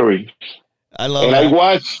history. I love it. And I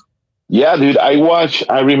watched, yeah, dude, I watched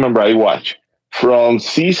from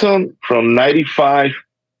 95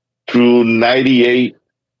 through 98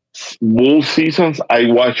 Bull seasons. I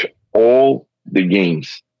watched all the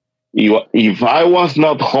games. If I was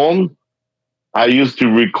not home, I used to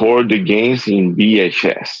record the games in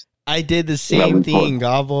VHS. I did the same thing,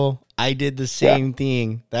 Gabbo. I did the same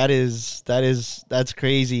thing. That's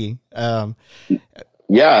crazy. I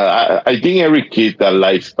think every kid that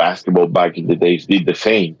likes basketball back in the days did the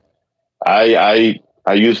same. I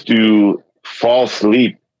used to fall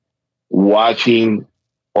asleep watching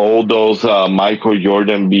all those Michael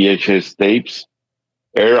Jordan VHS tapes.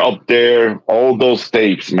 Air up there, all those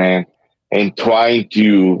tapes, man, and trying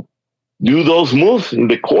to do those moves in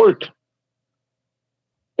the court.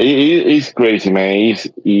 It's crazy, man.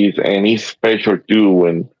 He's special too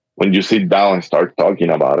when you sit down and start talking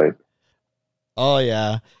about it. Oh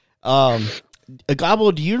yeah.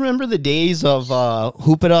 Gabbo, do you remember the days of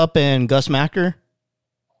Hoop It Up and Gus Macker?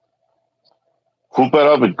 Hoop It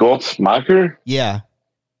Up with Gus Macker? Yeah.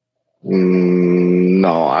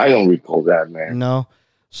 No, I don't recall that, man. No.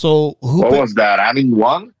 So what was that? Adding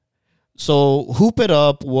one? So Hoop It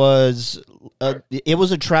Up was it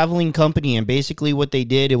was a traveling company, and basically what they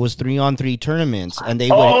did, it was 3-on-3 tournaments, and they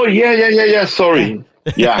yeah. Sorry,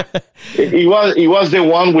 yeah, it was the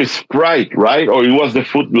one with Sprite, right? Or it was the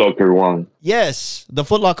Foot Locker one? Yes, the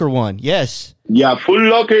Foot Locker one. Yes. Yeah, Foot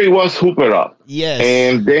Locker. It was Hoop It Up. Yes,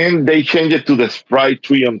 and then they changed it to the Sprite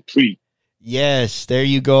 3-on-3. Yes, there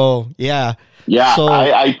you go. Yeah. Yeah, so,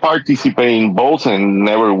 I participate in both and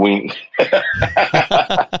never win.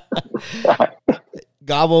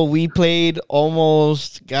 Gabbo, we played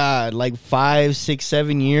almost, like 5, 6,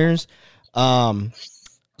 7 years.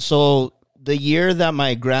 So the year that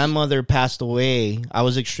my grandmother passed away, I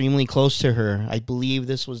was extremely close to her. I believe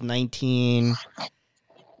this was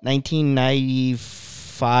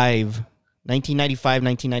 1995,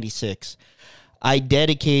 1996. I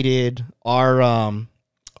dedicated our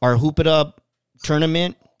Hoop It Up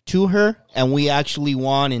tournament to her, and we actually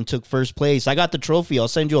won and took first place. I got the trophy. I'll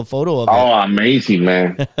send you a photo of it. Oh, amazing,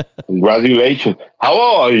 man. Congratulations. How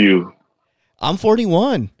old are you? I'm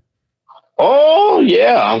 41. Oh,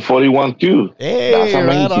 yeah, I'm 41 too. Hey,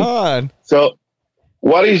 right on. So,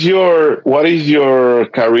 what is your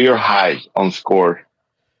career high on score?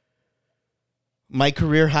 My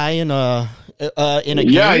career high in a game? In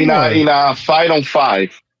a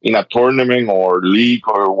 5-on-5, in a tournament or league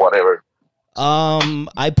or whatever.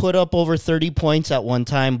 I put up over 30 points at one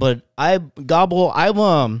time, but the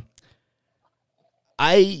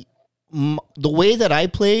way that I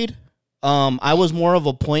played, I was more of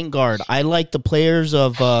a point guard. I like the players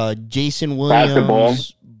of Jason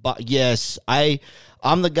Williams. Yes,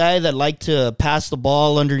 I'm the guy that liked to pass the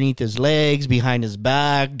ball underneath his legs, behind his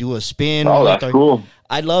back, do a spin. Oh, that's cool.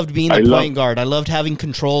 I loved being the point guard. I loved having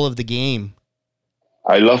control of the game.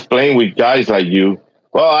 I love playing with guys like you.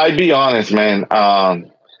 Well, I'll be honest, man. I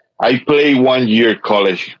played 1 year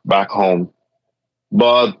college back home,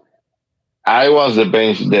 but I was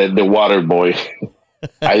the water boy.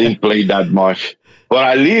 I didn't play that much, but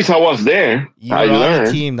at least I was there. I learned. On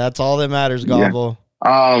the team. That's all that matters, Gabbo.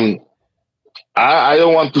 Yeah. I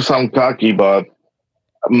don't want to sound cocky, but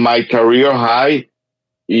my career high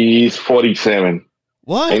is 47.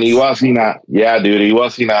 What? And he was in a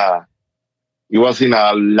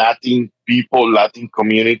Latin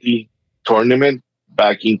community tournament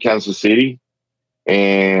back in Kansas City.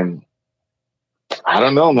 And I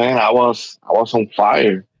don't know, man, I was on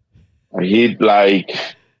fire. I hit like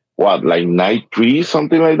 9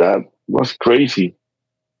 something like that. It was crazy.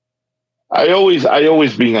 I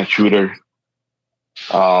always been a shooter.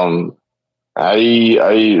 I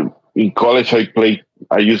in college I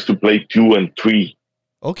used to play 2 and 3.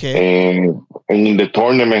 Okay. And in the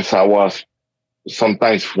tournaments I was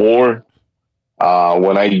sometimes 4.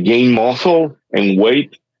 When I gained muscle and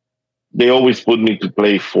weight, they always put me to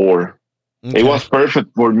play 4. Okay. It was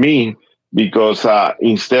perfect for me because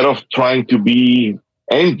instead of trying to be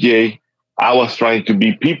MJ, I was trying to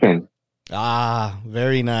be Pippen. Ah,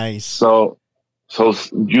 very nice. So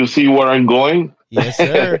you see where I'm going? Yes,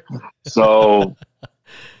 sir. So,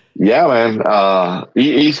 yeah, man,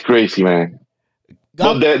 it's crazy, man.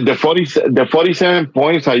 But the 47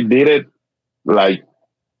 points, I did it I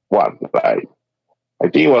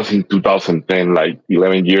think it was in 2010, like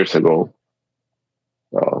 11 years ago.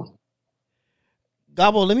 So,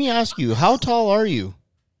 Gabbo, let me ask you, how tall are you?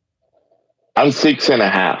 I'm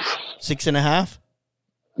 6.5. 6.5?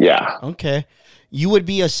 Yeah. Okay. You would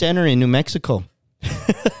be a center in New Mexico.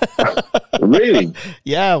 Really?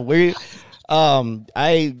 Yeah,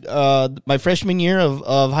 my freshman year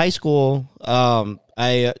of high school,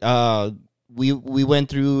 we went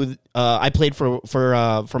through. I played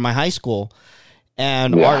for my high school,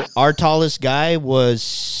 and our tallest guy was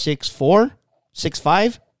 6'4",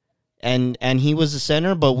 6'5", and he was the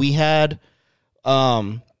center. But we had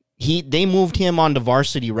they moved him onto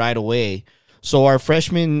varsity right away. So our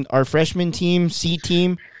freshman team, C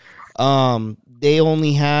team, They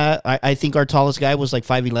only had, I think our tallest guy was like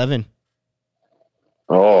 5'11".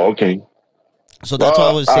 Oh, okay. So that's what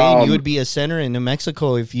I was saying. You would be a center in New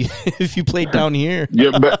Mexico if you if you played down here.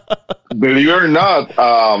 Yeah, but believe it or not,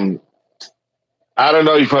 I don't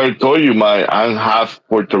know if I told you, I'm half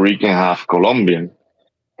Puerto Rican, half Colombian,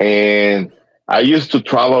 and I used to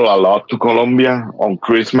travel a lot to Colombia on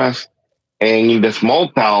Christmas. And in the small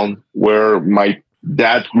town where my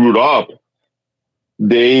dad grew up,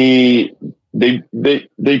 they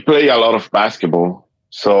play a lot of basketball.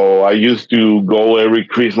 So I used to go every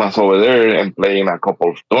Christmas over there and play in a couple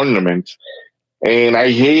of tournaments. And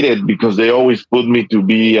I hate it because they always put me to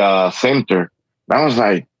be a center. And I was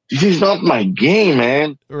like, this is not my game,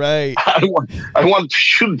 man. Right. I want to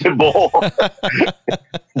shoot the ball.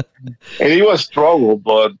 And it was struggle,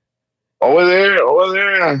 but over there,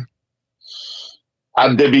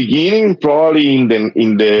 at the beginning, probably in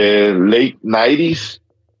the late 90s,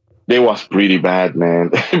 they was pretty bad, man.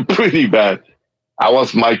 Pretty bad. I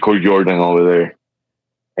was Michael Jordan over there.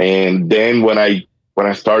 And then when I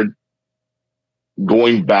started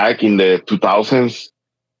going back in the 2000s,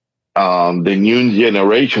 the new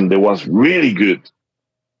generation, they was really good.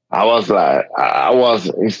 I was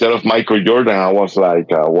instead of Michael Jordan, I was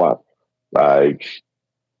like what? Like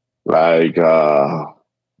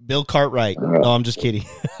Bill Cartwright. No, I'm just kidding.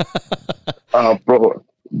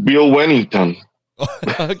 Bill Wennington.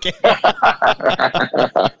 Okay.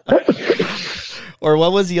 Or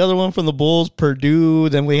what was the other one from the Bulls? Purdue.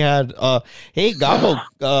 Then we had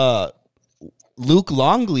Gabbo, Luke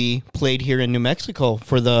Longley played here in New Mexico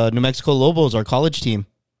for the New Mexico Lobos, our college team.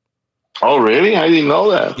 Oh, really? I didn't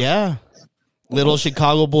know that. Yeah. Little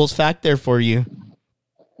Chicago Bulls fact there for you.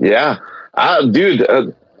 Yeah. Dude,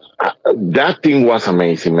 that team was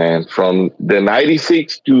amazing, man. From the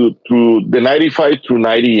 96 to the 95 through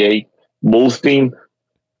 98 Bulls team,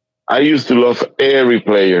 I used to love every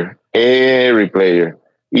player.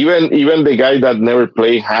 Even the guy that never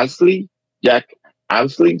played, Jack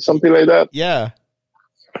Hansley, something like that. Yeah.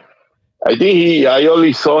 I think I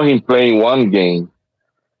only saw him playing one game.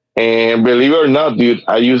 And believe it or not, dude,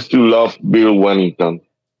 I used to love Bill Wennington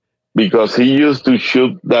because he used to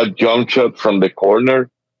shoot that jump shot from the corner.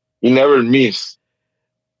 He never missed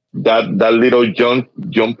that little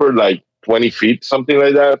jumper, like 20 feet, something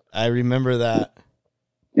like that. I remember that.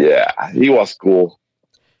 Yeah, he was cool.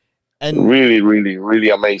 And really, really, really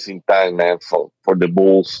amazing time, man, for the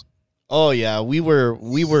Bulls. Oh yeah, we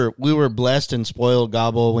were blessed and spoiled,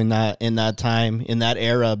 Gabbo, in that time, in that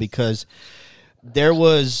era, because there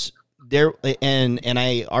and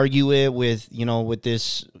I argue it with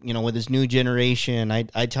this new generation.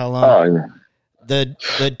 I tell them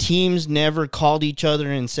the teams never called each other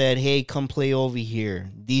and said, "Hey, come play over here."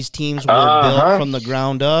 These teams were built from the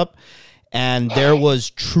ground up, and there was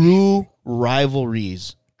true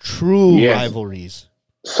rivalries. Rivalries.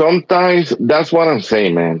 Sometimes that's what I'm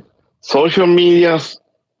saying, man. Social media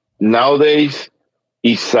nowadays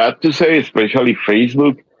is sad to say, especially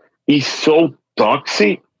Facebook, is so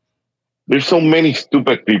toxic. There's so many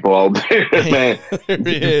stupid people out there, man.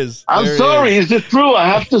 There is. I'm sorry, it's the truth. I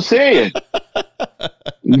have to say it.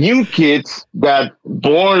 New kids that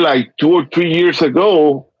born like 2 or 3 years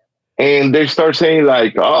ago, and they start saying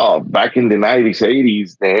like, "Oh, back in the 90s,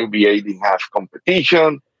 80s, the NBA didn't have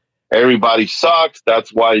competition. Everybody sucks.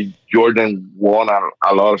 That's why Jordan won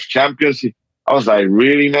a lot of championships." I was like,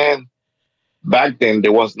 really, man? Back then,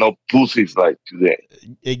 there was no pussies like today.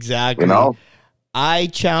 Exactly. I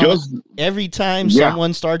challenge every time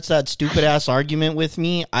someone starts that stupid ass argument with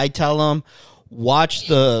me. I tell them, watch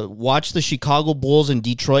the Chicago Bulls and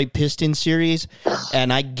Detroit Pistons series,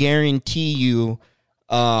 and I guarantee you,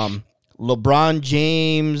 LeBron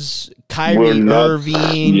James, Kyrie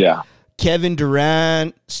Irving, Kevin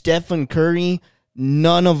Durant, Stephen Curry,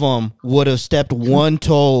 none of them would have stepped one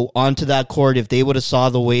toe onto that court if they would have saw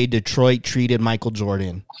the way Detroit treated Michael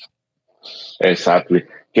Jordan. Exactly.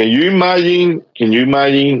 Can you imagine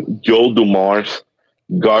Joe Dumars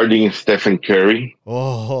guarding Stephen Curry?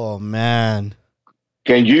 Oh, man.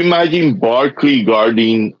 Can you imagine Barkley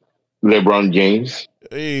guarding LeBron James?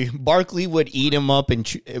 Barkley would eat him up, and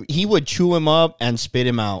he would chew him up and spit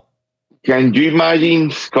him out. Can you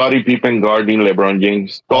imagine Scottie Pippen guarding LeBron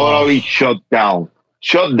James? Totally shut down.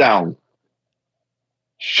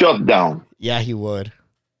 Yeah, he would.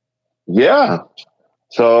 Yeah.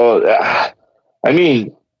 So,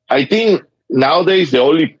 I think nowadays the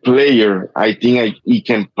only player he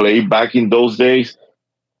can play back in those days,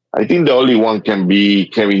 I think the only one can be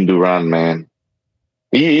Kevin Durant, man.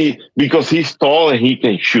 Because he's tall and he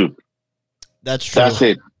can shoot. That's true.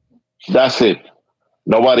 That's it.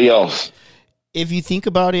 Nobody else. if you think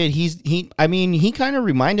about it, I mean, he kind of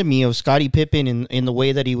reminded me of Scottie Pippen in the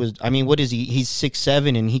way that he was. I mean, what is he? He's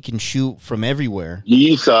 6'7" and he can shoot from everywhere.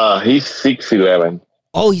 He's 6'11".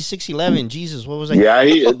 Oh, he's 6'11". Jesus, what was I? Yeah,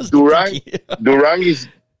 what was I thinking? Durant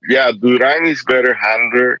is better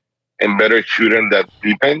handler and better shooter than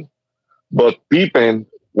Pippen, but Pippen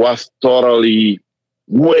was totally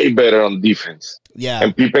way better on defense. Yeah,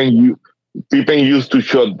 And Pippen used to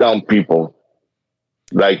shut down people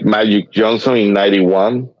like Magic Johnson in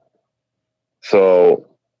 '91. So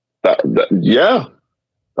yeah,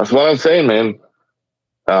 that's what I'm saying, man.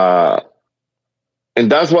 And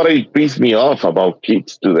that's what it pissed me off about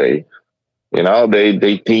kids today. You know,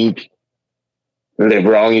 they think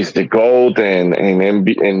LeBron is the GOAT and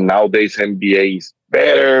nowadays NBA is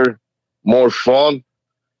better, more fun.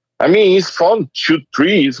 I mean, it's fun to shoot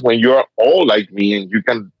threes when you're all like me and you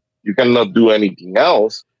cannot do anything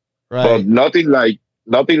else. right. But nothing like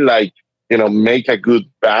make a good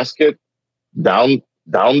basket down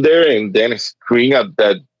there and then scream at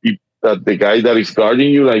the guy that is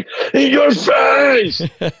guarding you like in your face,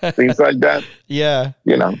 things like that. Yeah,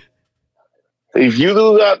 You know, if you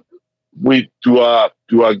do that to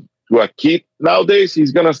a kid nowadays,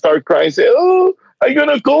 he's gonna start crying, and say, "Oh, I'm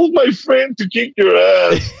gonna call my friend to kick your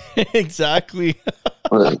ass." exactly.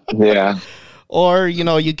 Yeah. Or,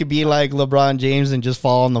 you could be like LeBron James and just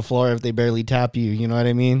fall on the floor if they barely tap you. You know what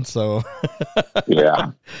I mean? So,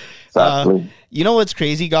 Yeah. Exactly. you know what's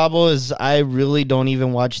crazy, Gabbo, is I really don't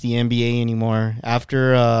even watch the NBA anymore.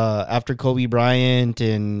 After Kobe Bryant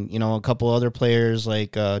and, a couple other players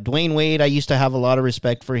like Dwayne Wade, I used to have a lot of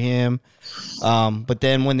respect for him. But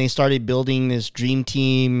then when they started building this dream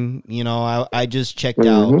team, I just checked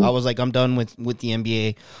out. I was like, I'm done with the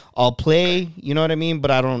NBA. I'll play, you know what I mean?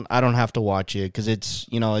 But I don't have to watch it because it's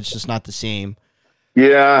just not the same.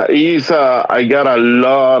 Yeah, I got a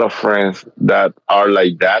lot of friends that are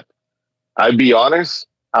like that. I'll be honest,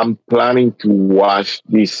 I'm planning to watch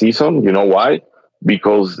this season. You know why?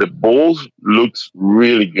 Because the Bulls looks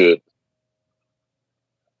really good.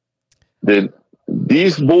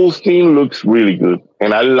 This Bulls team looks really good.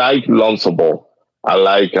 And I like Lonzo Ball. I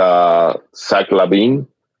like Zach LaVine.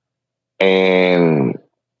 And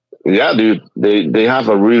yeah, dude, they have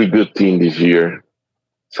a really good team this year.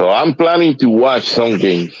 So I'm planning to watch some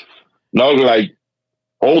games. Not like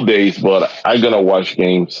all days, but I'm going to watch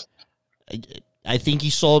games. I think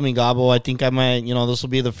you sold me, Gabbo. I think I might, this will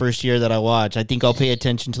be the first year that I watch. I think I'll pay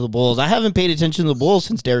attention to the Bulls. I haven't paid attention to the Bulls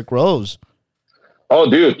since Derrick Rose. Oh,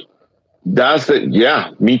 dude.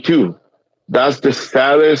 Me too. That's the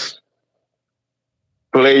saddest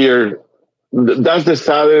player. That's the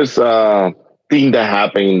saddest thing that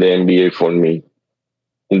happened in the NBA for me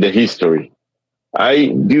in the history.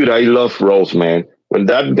 I love Rose, man. When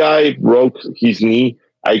that guy broke his knee,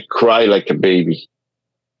 I cried like a baby.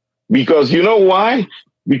 Because you know why?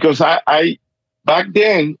 Because I back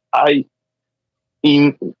then let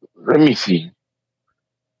me see.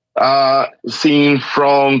 Seeing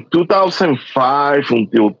from 2005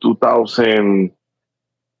 until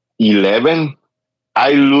 2011,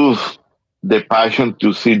 I lose the passion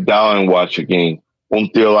to sit down and watch a game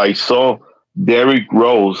until I saw Derrick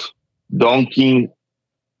Rose dunking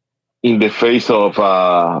in the face of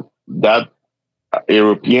that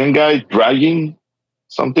European guy, dragging,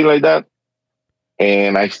 something like that.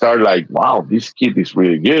 And I started like, wow, this kid is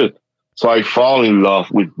really good. So I fall in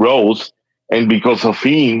love with Rose. And because of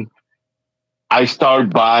him, I start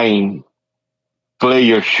buying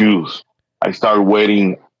player shoes. I start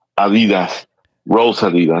wearing Adidas, Rose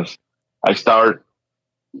Adidas. I start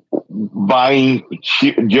buying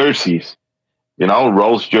jerseys,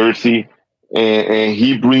 Rose jersey. And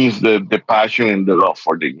he brings the passion and the love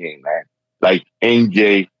for the game, man. Like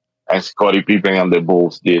MJ and Scottie Pippen and the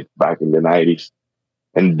Bulls did back in the 90s.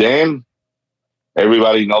 And then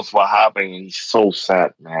everybody knows what happened, and it's so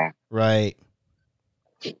sad, man. Right.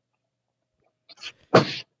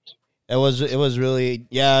 It was really,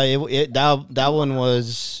 yeah, that one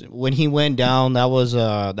was, when he went down, that was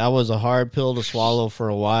a hard pill to swallow for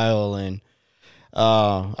a while. And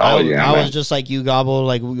I was just like you, Gabbo.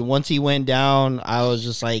 Like once he went down, I was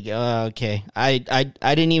just like, okay. I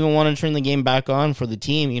didn't even want to turn the game back on for the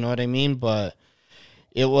team. You know what I mean? But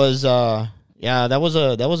it was, that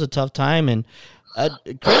was a tough time. And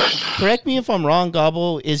correct me if I'm wrong,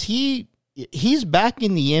 Gabbo. He's back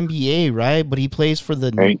in the NBA, right? But he plays for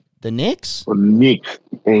the Knicks. For the Knicks,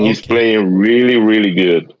 and he's playing really, really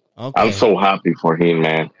good. Okay. I'm so happy for him,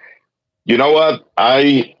 man. You know what?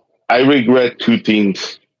 I regret two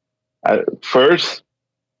things. First,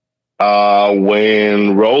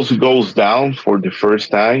 when Rose goes down for the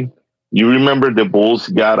first time, You remember the Bulls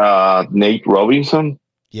got Nate Robinson?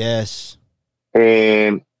 Yes.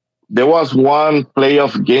 And there was one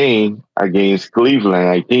playoff game against Cleveland,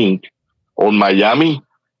 I think, on Miami.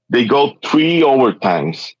 They go 3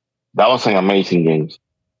 overtimes. That was an amazing game.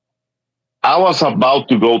 I was about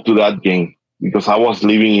to go to that game because I was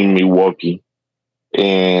living in Milwaukee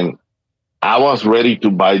and I was ready to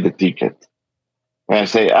buy the ticket. And I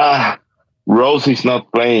say, Rose is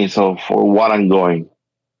not playing, so for what I'm going.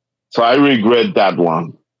 So I regret that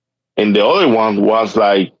one. And the other one was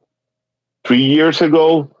like 3 years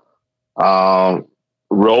ago.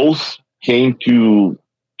 Rose came to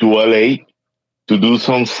LA to do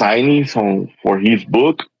some signings for his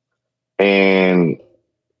book, and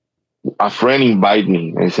a friend invited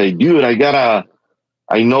me and said, "Dude, I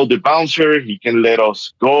know the bouncer. He can let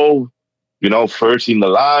us go, first in the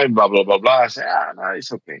line, blah blah blah blah." I said, no,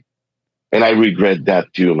 it's okay, and I regret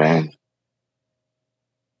that too, man.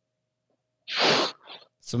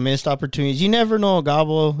 Some missed opportunities. You never know,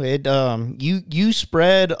 Gabbo. It you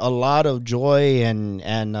spread a lot of joy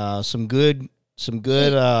and some good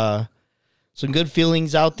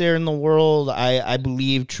feelings out there in the world. I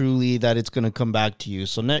believe truly that it's going to come back to you.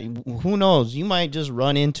 So who knows? You might just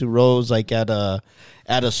run into Rose like at a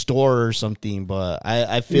store or something. But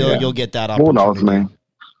I feel you'll get that opportunity. Who knows, man?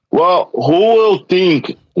 Well, who will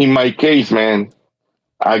think in my case, man?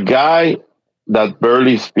 A guy that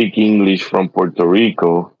barely speak English from Puerto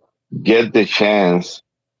Rico get the chance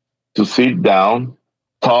to sit down,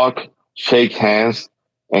 talk, shake hands,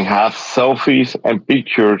 and have selfies and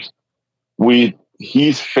pictures with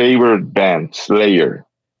his favorite band, Slayer.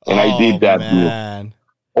 And I did that, man.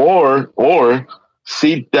 Or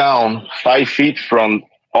sit down 5 feet from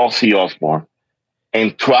Ozzie Osbourne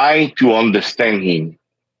and try to understand him.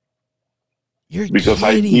 You're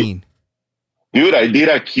kidding. Dude, I did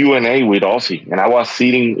a Q&A with Ozzie, and I was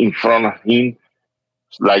sitting in front of him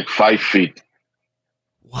like 5 feet.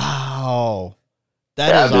 Wow.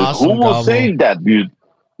 That is awesome, who will Gabbo. say that, dude?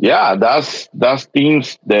 Yeah, that's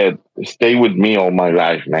things that stay with me all my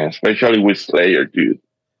life, man, especially with Slayer, dude.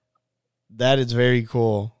 That is very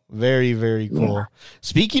cool. Very, very cool. Yeah.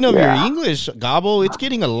 Speaking of your English, Gabbo, it's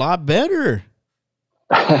getting a lot better.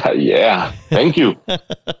 Yeah, thank you.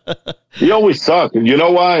 You always suck. You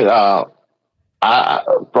know why?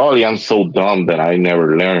 I'm so dumb that I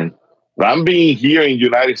never learned. But I'm being here in the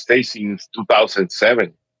United States since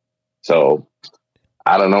 2007. So,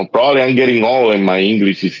 I don't know. Probably I'm getting old and my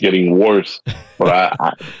English is getting worse. But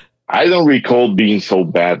I don't recall being so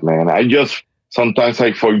bad, man. Sometimes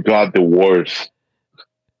I forgot the words.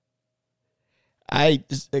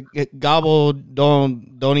 Gabbo,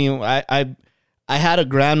 don't even. I had a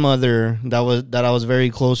grandmother that I was very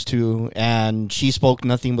close to, and she spoke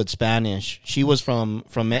nothing but Spanish. She was from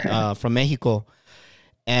Mexico,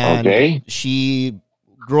 and she,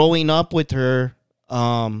 growing up with her,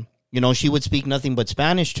 she would speak nothing but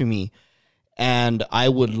Spanish to me, and I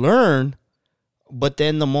would learn. But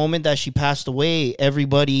then the moment that she passed away,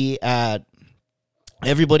 everybody in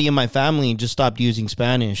my family just stopped using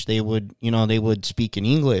Spanish. They would speak in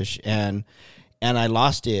English, and I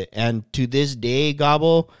lost it. And to this day,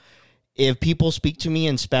 Gabbo, if people speak to me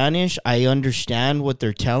in Spanish, I understand what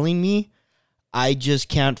they're telling me. I just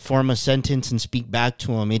can't form a sentence and speak back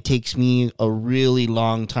to them. It takes me a really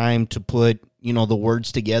long time to put, the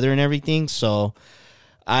words together and everything. So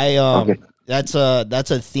that's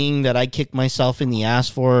a thing that I kick myself in the ass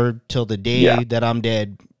for till the day that I'm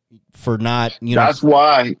dead, for not, That's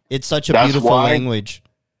why it's such a beautiful language.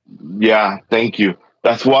 Yeah, thank you.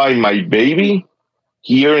 That's why my baby,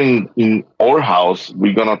 here in our house,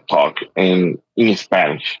 we're going to talk in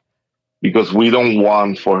Spanish, because we don't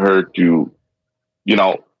want for her to,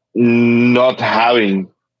 not having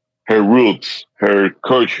her roots, her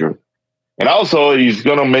culture. And also, it's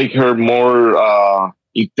going to make her more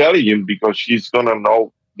intelligent, because she's going to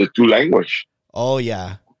know the two language. Oh,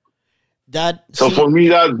 yeah. For me,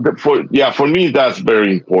 that's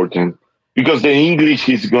very important, because the English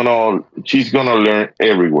she's gonna learn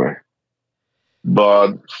everywhere.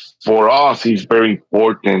 But for us, it's very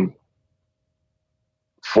important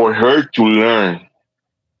for her to learn,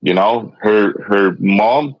 her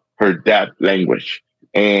mom, her dad language,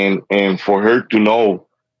 and for her to know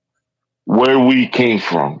where we came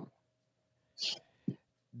from.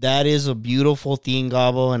 That is a beautiful thing,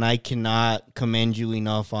 Gabbo, and I cannot commend you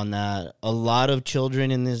enough on that. A lot of children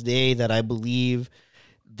in this day that I believe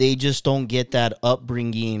they just don't get that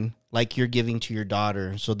upbringing like you're giving to your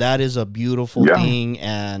daughter. So that is a beautiful thing,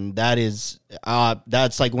 and that's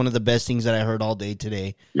like one of the best things that I heard all day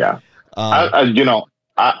today. Yeah, I'm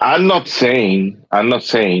not saying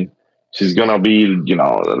she's gonna be,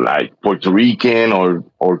 like Puerto Rican or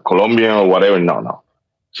Colombian or whatever. No.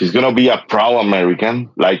 She's gonna be a proud American,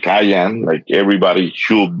 like I am, like everybody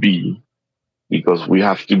should be, because we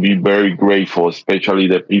have to be very grateful, especially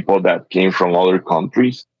the people that came from other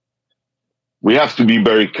countries. We have to be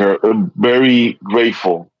very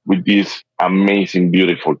grateful with this amazing,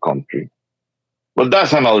 beautiful country. But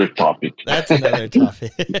that's another topic. That's another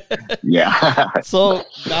topic. Yeah. So,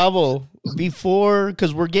 Gabbo,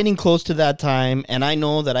 because we're getting close to that time, and I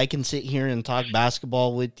know that I can sit here and talk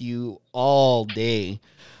basketball with you all day.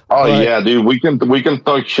 Oh, yeah, dude. We can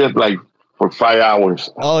talk shit like for 5 hours.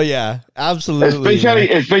 Oh, yeah, absolutely.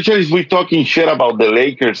 Especially if we're talking shit about the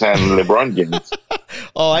Lakers and LeBron James.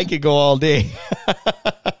 Oh, I could go all day.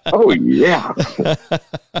 Oh, yeah.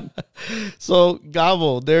 So,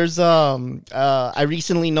 Gabbo, there's I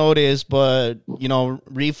recently noticed, but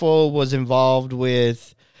Rifo was involved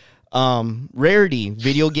with Rarity,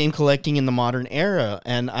 video game collecting in the modern era,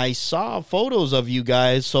 and I saw photos of you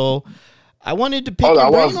guys, so I wanted to pick your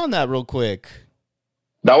brain on that real quick.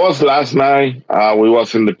 That was last night. We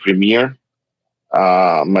was in the premiere.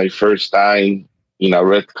 My first time in a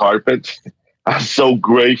red carpet. I'm so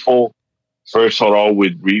grateful, first of all,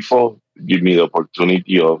 with Rifo, give me the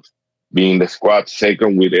opportunity of being the squad.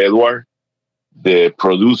 Second, with Edward, the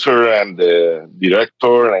producer and the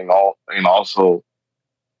director, and also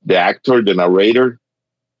the actor, the narrator.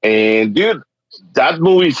 And dude, that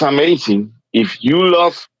movie is amazing. If you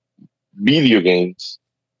love video games,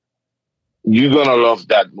 you're gonna love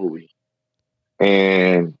that movie.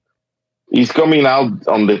 And it's coming out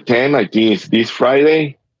on the 10th. I think it's this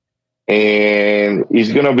Friday. And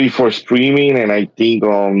it's going to be for streaming. And I think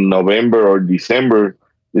on November or December,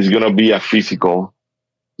 it's going to be physical.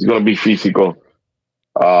 It's going to be physical,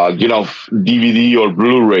 DVD or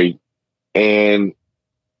Blu-ray. And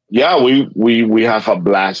yeah, we have a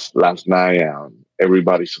blast last night.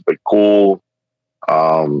 Everybody's super cool.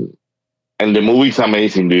 And the movie's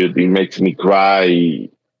amazing, dude. It makes me cry.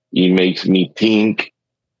 It makes me think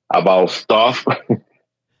about stuff.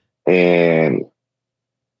 And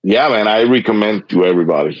yeah, man, I recommend to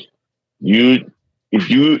everybody. If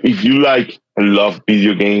you like and love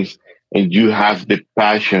video games and you have the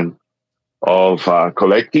passion of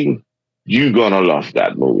collecting, you're gonna love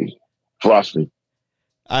that movie. Trust me.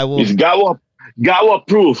 I will. It's Gabbo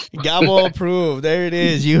approved. Gabbo approved. There it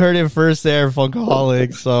is. You heard it first there,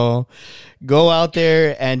 Funkaholiks. So go out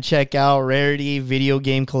there and check out Rarity, video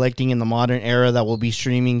game collecting in the modern era, that will be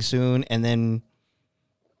streaming soon, and then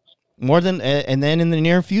in the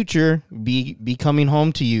near future be coming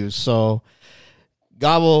home to you. So,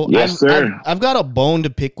 Gabbo, yes, sir. I've got a bone to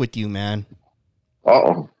pick with you, man.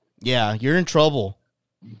 Uh-oh. Yeah, you're in trouble.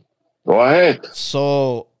 Go ahead.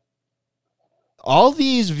 So, all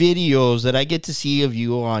these videos that I get to see of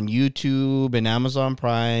you on YouTube and Amazon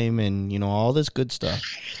Prime and, all this good stuff,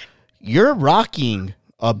 you're rocking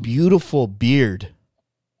a beautiful beard.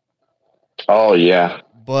 Oh, yeah.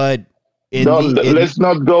 But let's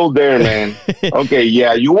not go there, man. Okay,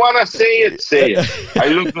 yeah, you want to say it. I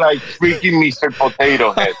look like freaking Mr.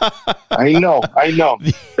 Potato Head. I know.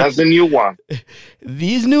 That's the new one.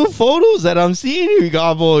 These new photos that I'm seeing here,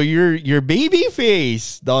 Gabbo, your baby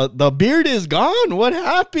face, the beard is gone. What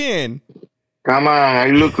happened? Come on,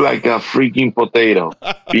 I look like a freaking potato.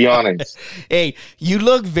 Be honest. Hey, you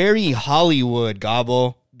look very Hollywood,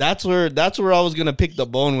 Gabbo. That's where I was gonna pick the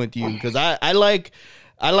bone with you, because I like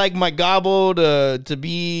my Gabbo to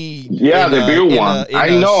be the beard one. I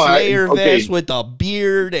know. Slayer vest with a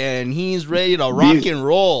beard, and he's ready to rock and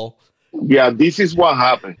roll. Yeah, this is what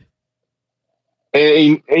happened.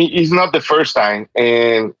 And it's not the first time.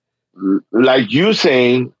 And like you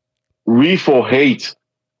saying, Rifo hates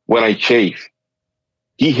when I shave.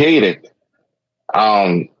 He hated.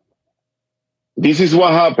 This is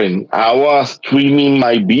what happened. I was trimming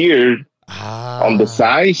my beard on the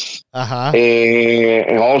sides,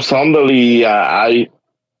 and all suddenly I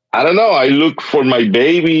don't know. I look for my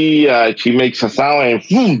baby. She makes a sound, and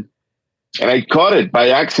boom, and I caught it by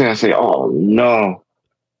accident. I say, "Oh no,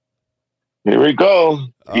 here we go!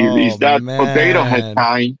 It's that potato head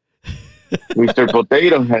time, Mr.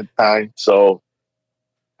 Potato Head time." So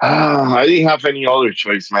I didn't have any other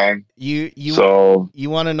choice, man. You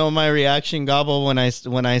want to know my reaction, Gabbo,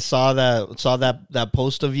 when I saw that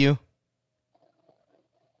post of you?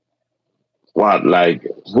 What, like,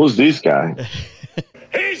 who's this guy?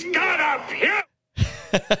 He's got a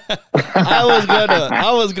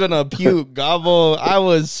I was gonna puke, Gabbo. I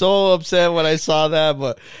was so upset when I saw that,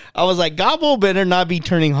 but I was like, Gabbo better not be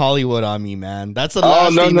turning Hollywood on me, man. That's the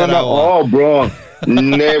last thing that I want. Oh, bro,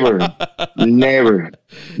 never, never,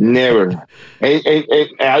 never. And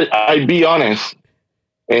I be honest,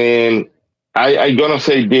 and I gonna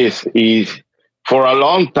say this is for a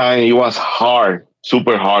long time it was hard,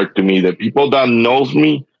 super hard to me. The people that knows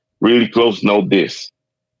me really close know this.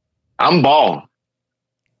 I'm bald.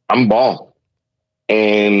 I'm bald,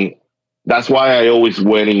 and that's why I always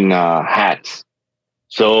wearing hats.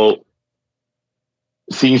 So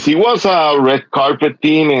since it was a red carpet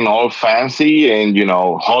thing and all fancy and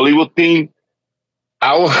Hollywood thing,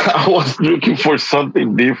 I was looking for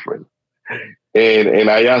something different. And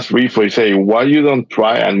I asked Rico, I say, why you don't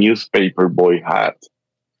try a newspaper boy hat?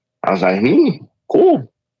 I was like,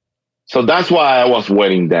 cool. So that's why I was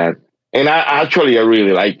wearing that. And I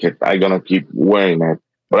really like it. I'm going to keep wearing it.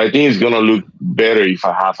 But I think it's going to look better if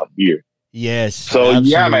I have a beard. Yes. So,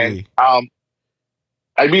 absolutely. yeah, man.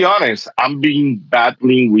 I'll be honest. I've been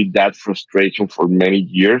battling with that frustration for many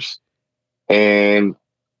years. And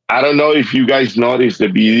I don't know if you guys noticed the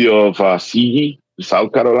video of CG, the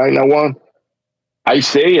South Carolina one. I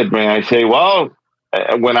say it, man. I say, well,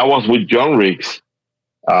 when I was with John Riggs,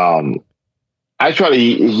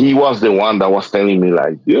 actually, he was the one that was telling me,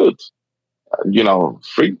 like, dude,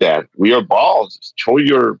 freak that. We are bald. Show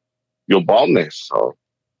your baldness. So,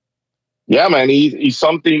 yeah, man, it's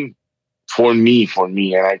something for me,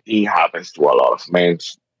 and I think it happens to a lot of men.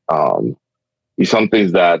 It's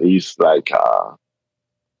something that is like,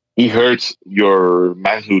 it hurts your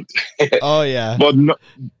manhood. Oh, yeah. But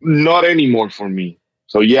not anymore for me.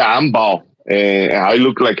 So, yeah, I'm bald. And I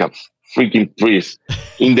look like a freaking priest.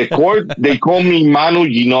 In the court, they call me Manu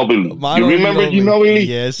Ginobili. You remember Ginobili?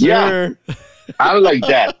 Yes, sir. Yeah. I'm like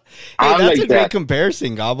that. Hey, that's a great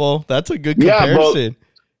comparison, Gabbo. That's a good comparison.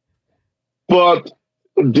 But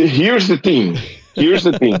here's the thing. Here's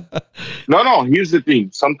the thing. No, here's the thing.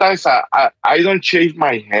 Sometimes I don't shave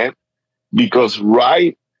my head because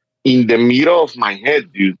right in the middle of my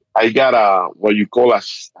head, dude, I got what you call a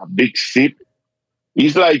big sip.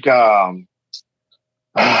 It's like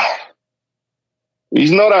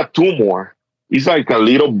it's not a tumor. It's like a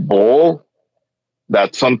little ball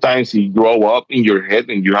that sometimes it grow up in your head,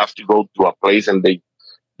 and you have to go to a place and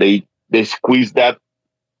they squeeze that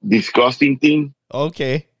disgusting thing.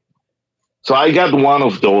 Okay. So I got one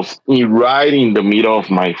of those right in the middle of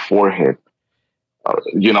my forehead,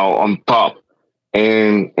 on top,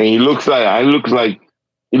 and it looks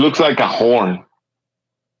like a horn,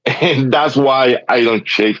 and that's why I don't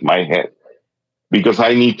shave my head, because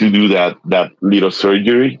I need to do that little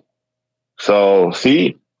surgery. So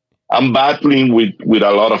see, I'm battling with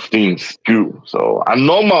a lot of things too. So I'm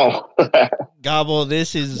normal. Gabbo,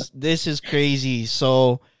 this is crazy.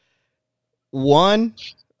 So one,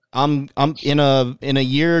 I'm in a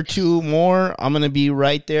year or two more, I'm gonna be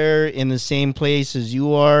right there in the same place as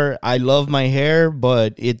you are. I love my hair,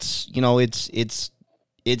 but it's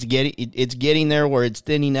getting there where it's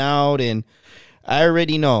thinning out, and I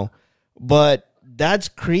already know. But that's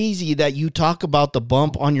crazy that you talk about the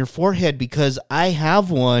bump on your forehead, because I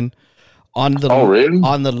have one on the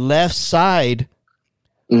on the left side.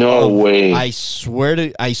 No way. I swear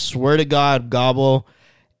to God, Gabbo.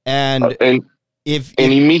 And if it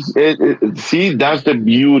means see, that's the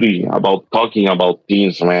beauty about talking about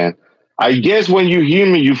things, man. I guess when you hear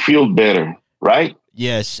me, you feel better, right?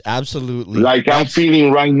 Yes, absolutely. Like I'm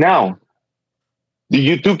feeling right now. Did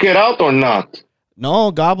you took it out or not?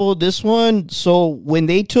 No, Gabbo, this one. So when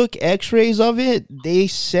they took x-rays of it, they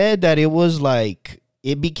said that it was like,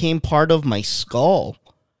 it became part of my skull.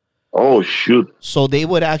 Oh, shoot. So they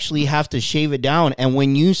would actually have to shave it down. And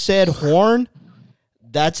when you said horn,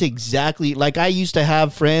 that's exactly, like, I used to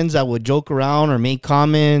have friends that would joke around or make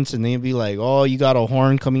comments, and they'd be like, oh, you got a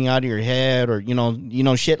horn coming out of your head, or,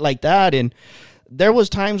 shit like that. And there was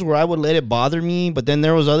times where I would let it bother me, but then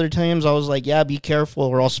there was other times I was like, yeah, be careful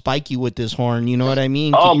or I'll spike you with this horn. You know what I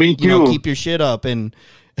mean? Oh, me too. Keep your shit up, and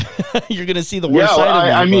you're going to see the worst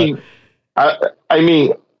side of me. I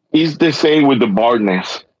mean, it's the same with the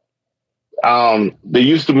baldness. They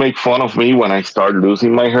used to make fun of me when I started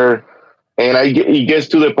losing my hair. And it gets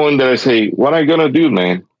to the point that I say, what am I going to do,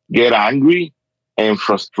 man? Get angry and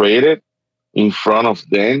frustrated in front of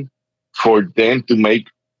them for them to make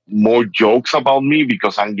more jokes about me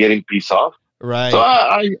because I'm getting pissed off. Right. So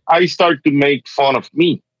I start to make fun of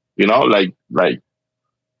me, like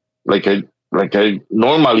I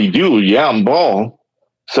normally do. Yeah, I'm bald.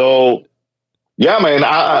 So, yeah, man,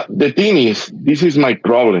 the thing is, this is my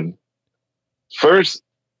problem. First,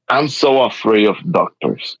 I'm so afraid of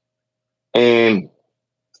doctors. And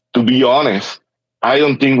to be honest, I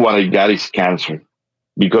don't think what I got is cancer.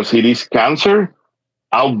 Because if it is cancer,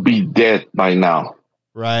 I'll be dead by now.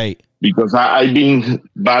 Right. Because I've been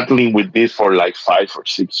battling with this for like 5 or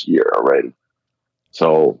 6 years already.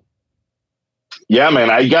 So, yeah, man,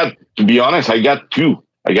 to be honest, I got two.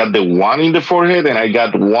 I got the one in the forehead, and I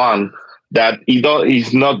got one that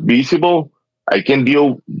is not visible. I can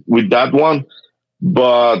deal with that one.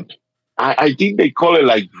 But I think they call it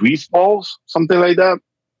like grease balls, something like that.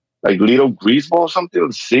 Like little grease balls,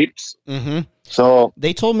 something, sips. Mm-hmm. So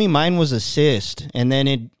they told me mine was a cyst, and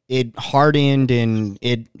then it hardened, and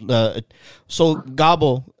it. So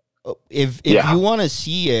Gabbo, if you want to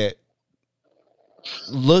see it,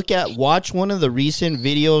 watch one of the recent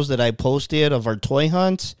videos that I posted of our toy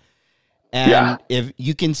hunts, and if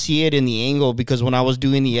you can see it in the angle, because when I was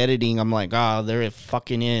doing the editing, I'm like, there it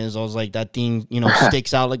fucking is. I was like, that thing,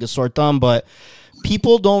 sticks out like a sore thumb, but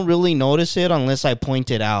people don't really notice it unless I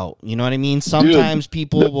point it out. You know what I mean? Sometimes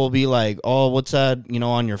people will be like, oh, what's that,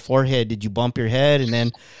 on your forehead? Did you bump your head? And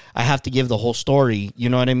then I have to give the whole story. You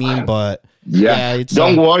know what I mean? But it's,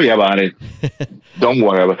 don't worry about it. Don't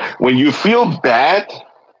worry about it. When you feel bad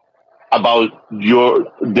about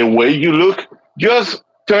the way you look, just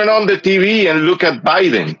turn on the TV and look at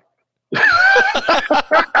Biden.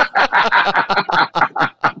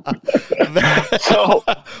 so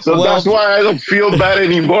that's why I don't feel bad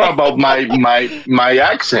anymore about my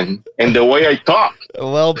accent and the way I talk.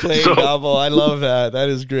 Well played, Gabbo. I love that. That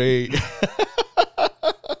is great.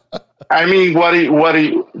 I mean, what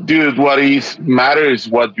matters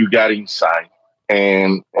what you got inside,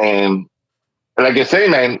 and like I say,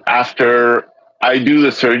 man, after I do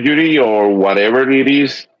the surgery or whatever it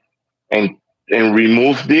is, and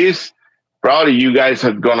remove this, probably you guys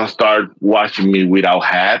are gonna start watching me without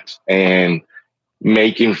hat and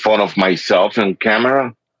making fun of myself on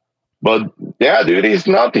camera. But yeah, dude, it's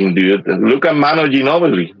nothing, dude. Look at Mano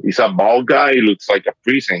Ginobili. He's a bald guy. He looks like a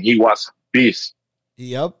priest, and he was a beast.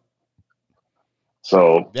 Yep.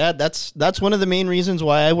 So yeah, that's one of the main reasons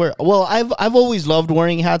why I wear. Well, I've always loved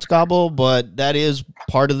wearing hats, Gabbo, but that is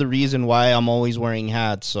part of the reason why I'm always wearing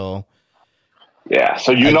hats. So yeah,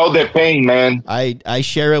 so know the pain, man. I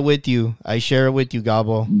share it with you. I share it with you,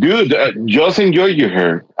 Gabbo. Dude, just enjoy your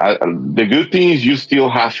hair. The good thing is you still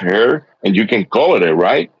have hair and you can color it,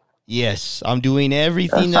 right? Yes, I'm doing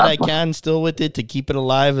everything that I can still with it to keep it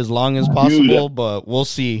alive as long as possible, but we'll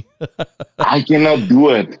see. I cannot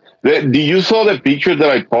do it. Did you saw the picture that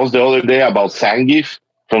I posted the other day about Zangief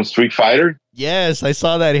from Street Fighter? Yes, I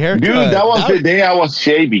saw that haircut. Dude, that was the day I was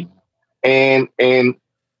shaving. And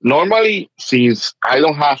normally, since I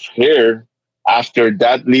don't have hair after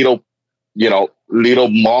that little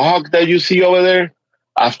mohawk that you see over there,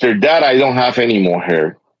 after that, I don't have any more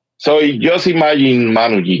hair. So just imagine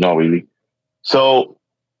Manu Ginobili. So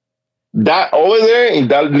that over there in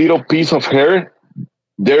that little piece of hair,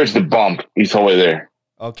 there's the bump. It's over there.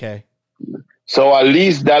 Okay. So at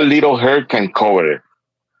least that little hair can cover it.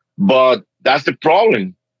 But that's the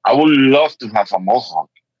problem. I would love to have a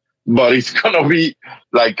mohawk, but it's gonna be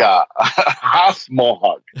like a half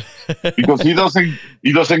mohawk because he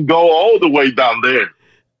doesn't go all the way down there.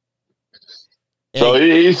 So it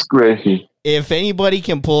is crazy. If anybody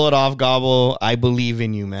can pull it off, Gabbo, I believe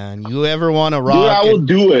in you, man. You ever want to rock? Dude, I will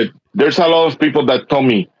do it. There's a lot of people that told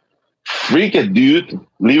me, freak it, dude.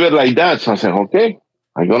 Leave it like that. So I said, okay,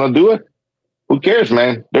 I'm going to do it. Who cares,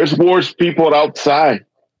 man? There's worse people outside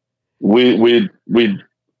with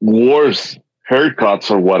worse haircuts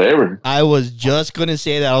or whatever. I was just going to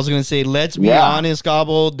say that. I was going to say, let's be honest,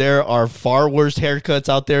 Gabbo. There are far worse haircuts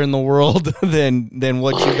out there in the world than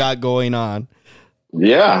what you got going on.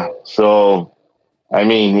 Yeah. So, I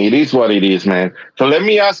mean, it is what it is, man. So let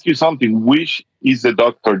me ask you something. Which is the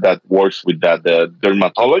doctor that works with that? The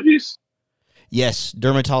dermatologist? Yes,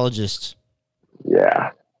 dermatologists.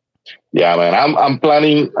 Yeah. Yeah, man. I'm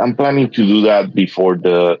planning to do that before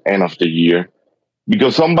the end of the year.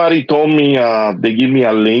 Because somebody told me they give me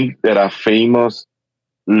a link that a famous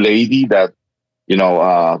lady that,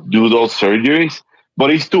 do those surgeries.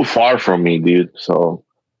 But it's too far from me, dude. So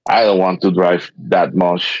I don't want to drive that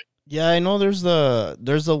much. Yeah, I know there's the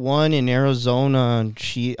one in Arizona.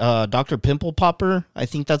 She Dr. Pimple Popper. I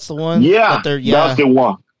think that's the one. Yeah, that's the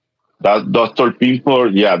one. That Dr.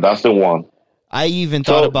 Pimple, that's the one. I even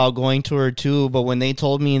thought about going to her too, but when they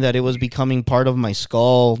told me that it was becoming part of my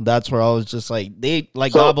skull, that's where I was just like,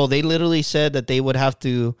 Gabbo, they literally said that they would have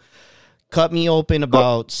to cut me open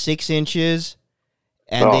about 6 inches,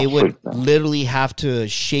 and they would literally have to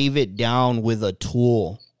shave it down with a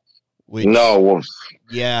tool. Which, no.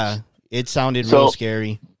 Yeah, it sounded real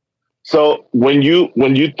scary. So when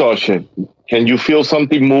you touch it, can you feel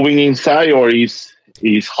something moving inside, or is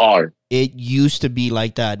hard? It used to be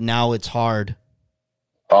like that. Now it's hard.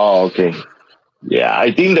 Oh, okay. Yeah,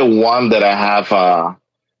 I think the one that I have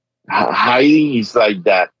hiding is like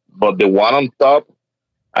that, but the one on top,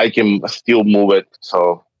 I can still move it.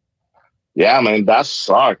 So yeah, man, that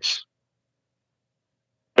sucks.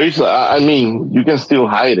 I mean, you can still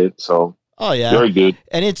hide it, so Oh yeah, you're good.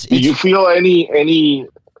 and Did you feel any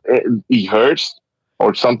it hurts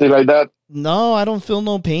or something like that? no, I don't feel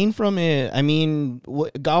no pain from it. I mean,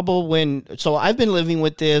 Gobble, so I've been living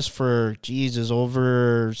with this for Jesus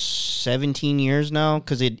over 17 years now,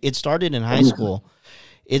 because it started in high school.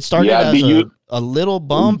 It started Yeah, as you? a little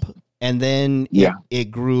bump, and then Yeah.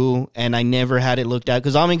 it grew, and I never had it looked at,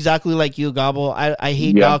 because I'm exactly like you, Gobble. I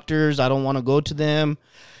hate Yeah. doctors. I don't want to go to them.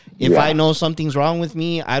 If Yeah. I know something's wrong with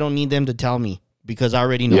me, I don't need them to tell me, because I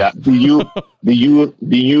already know. Yeah. Do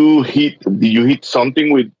you hit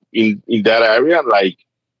something with in that area? Like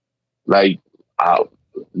uh,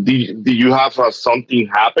 do you have something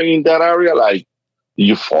happen in that area? Like, do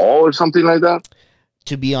you fall or something like that?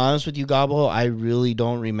 To be honest with you, Gobble, I really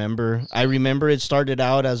don't remember. I remember it started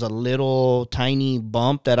out as a little tiny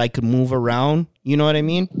bump that I could move around. You know what I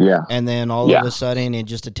mean? Yeah. And then all Yeah. of a sudden, it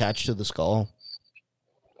just attached to the skull.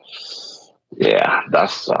 Yeah, that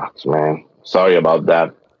sucks, man. Sorry about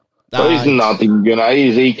that. So it's It's- nothing,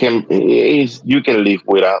 you can live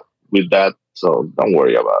with that. So don't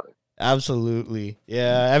worry about it. Absolutely,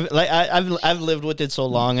 yeah. I've lived with it so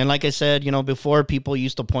long, and like I said, before, people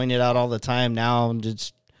used to point it out all the time. Now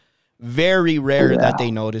it's very rare that they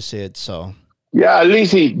notice it. So Yeah, at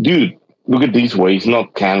least dude, look at this way. It's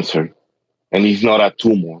not cancer, and it's not a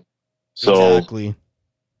tumor. So exactly.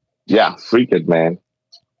 yeah, freak it, man.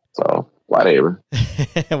 So whatever.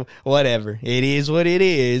 Whatever. It is what it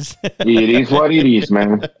is. It is what it is,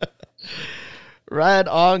 man. Right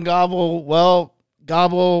on, Gobble. Well,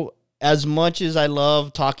 Gobble, as much as I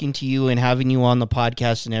love talking to you and having you on the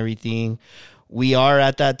podcast and everything, we are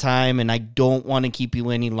at that time, and I don't want to keep you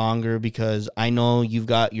any longer, because I know you've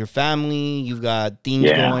got your family, you've got things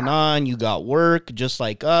going on, you got work just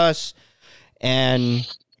like us. And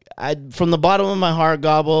from the bottom of my heart,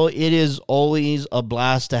 Gobble, it is always a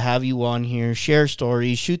blast to have you on here, share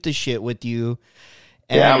stories, shoot the shit with you.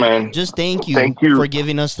 And Yeah, man. just thank you for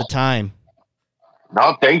giving us the time.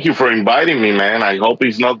 No, thank you for inviting me, man. I hope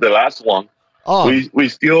it's not the last one. Oh, We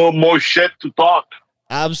still more shit to talk.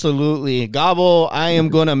 absolutely. Gobble, I am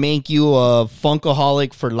going to make you a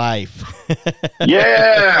Funkaholic for life.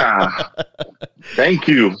 Yeah. Thank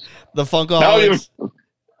you. The Funkaholics.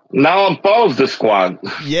 Now I'm part of the squad.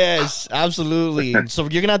 Yes, absolutely. So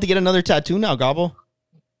you're going to have to get another tattoo now, Gobble.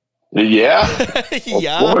 Yeah.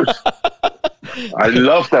 Yeah. Of course. I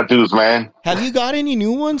love tattoos, man. Have you got any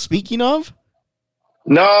new ones, speaking of?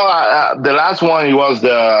 No, the last one, it was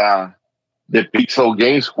the Pixel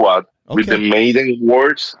Game Squad with the Maiden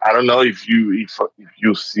words. I don't know if you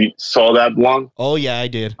saw that one. Oh yeah, I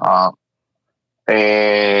did.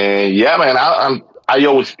 And yeah, man, I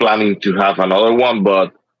always planning to have another one,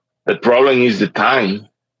 but the problem is the time.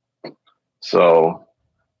 So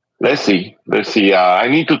let's see. I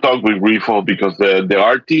need to talk with Rifo, because the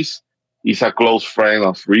artist is a close friend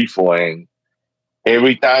of Rifo, and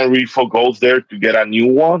every time Rifo goes there to get a new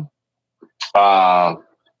one,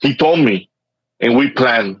 he told me, and we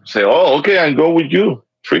plan. Say, oh, okay, I go with you.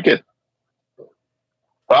 Trick it.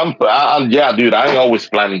 Yeah, dude, I'm always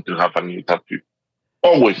planning to have a new tattoo.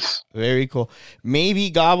 Always. Very cool. Maybe,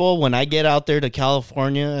 Gobble, when I get out there to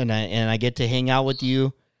California and I get to hang out with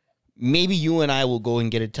you, maybe you and I will go and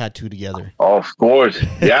get a tattoo together. Of course.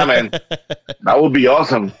 Yeah, man. That would be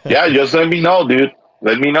awesome. Yeah, just let me know, dude.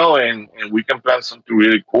 Let me know, and we can plan something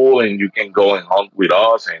really cool, and you can go and hunt with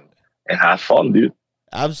us and have fun, dude.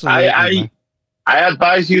 Absolutely. I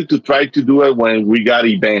advise you to try to do it when we got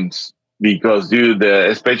events, because, dude,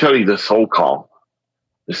 especially the SoCal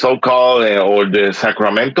or the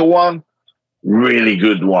Sacramento one, really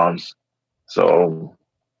good ones. So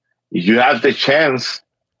if you have the chance,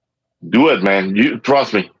 do it, man. You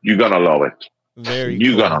trust me, you're gonna love it.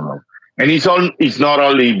 You're gonna love it. And it's not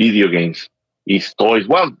only video games, it's toys.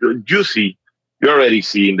 Well, you already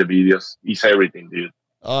see in the videos. It's everything, dude.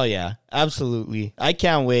 Oh yeah, absolutely. I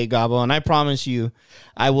can't wait, Gobble, and I promise you,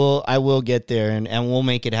 I will get there, and we'll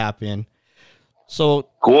make it happen. So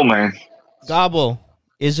cool, man. Gobble,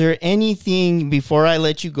 is there anything, before I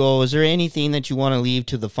let you go, is there anything that you want to leave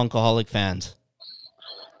to the Funkaholic fans?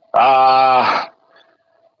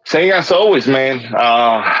 Same as always, man.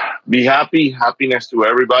 Be happy. Happiness to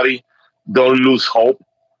everybody. Don't lose hope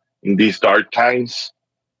in these dark times.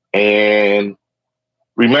 And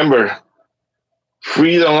remember,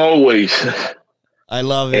 freedom always. I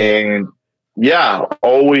love it. And yeah,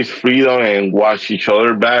 always freedom and watch each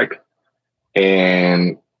other back.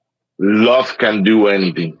 And love can do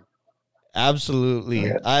anything. Absolutely.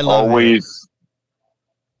 Yeah. I love always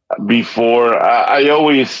before I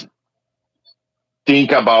always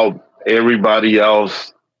think about everybody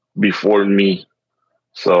else before me.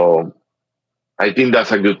 So I think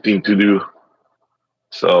that's a good thing to do.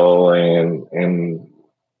 So and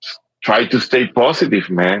try to stay positive,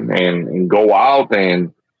 man, and go out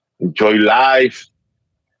and enjoy life.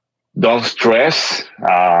 Don't stress.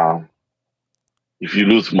 If you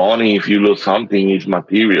lose money, if you lose something, it's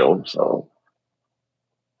material. So,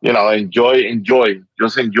 enjoy,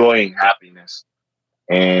 just enjoying happiness.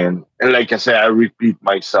 And like I said, I repeat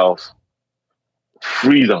myself,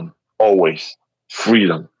 freedom, always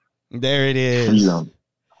freedom. There it is. Freedom.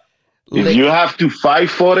 If you have to fight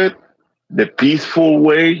for it, the peaceful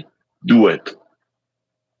way, do it.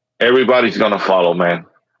 Everybody's going to follow, man.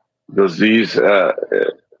 Because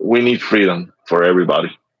we need freedom for everybody.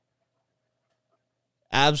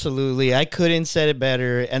 Absolutely. I couldn't said it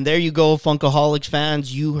better. And there you go, Funkaholiks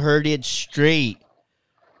fans. You heard it straight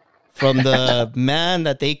from the man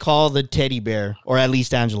that they call the teddy bear, or at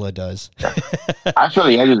least Angela does.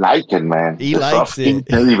 Actually, I like it, man. He likes it.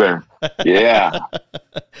 Teddy bear. Yeah.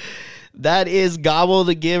 That is Gabbo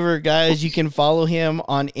the Giver, guys. You can follow him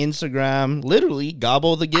on Instagram, literally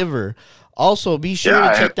Gabbo the Giver. Also, be sure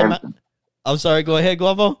to check them out. I'm sorry, go ahead,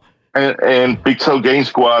 Gabbo. And Pixel Game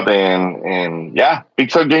Squad and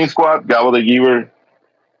Pixel Game Squad, Gabbo the Giver.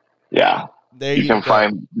 Yeah. There you can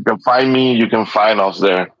find me, you can find us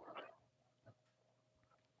there.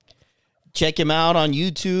 Check him out on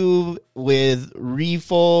YouTube with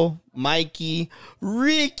Refo, Mikey,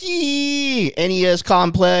 Ricky, NES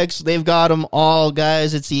Complex. They've got them all,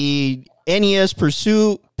 guys. It's the NES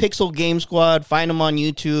Pursuit, Pixel Game Squad. Find them on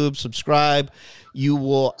YouTube. Subscribe. You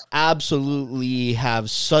will absolutely have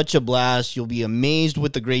such a blast. You'll be amazed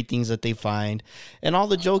with the great things that they find and all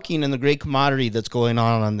the joking and the great camaraderie that's going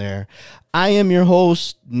on there. I am your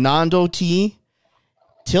host, Nando T.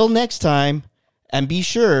 Till next time, and be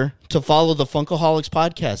sure to follow the Funkaholiks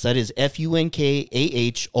podcast. That is Funkaholiks.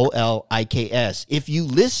 If you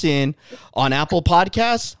listen on Apple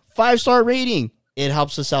Podcasts, 5-star rating. It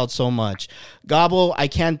helps us out so much. Gabbo, I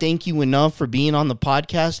can't thank you enough for being on the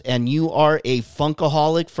podcast, and you are a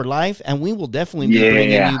Funkaholic for life, and we will definitely be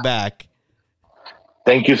bringing you back.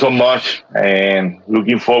 Thank you so much, and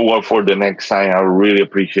looking forward for the next time. I really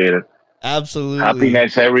appreciate it. Absolutely.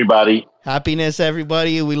 Happiness, everybody. Happiness,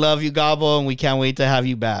 everybody. We love you, Gabbo, and we can't wait to have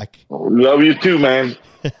you back. Love you too, man.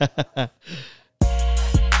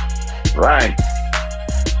 Right.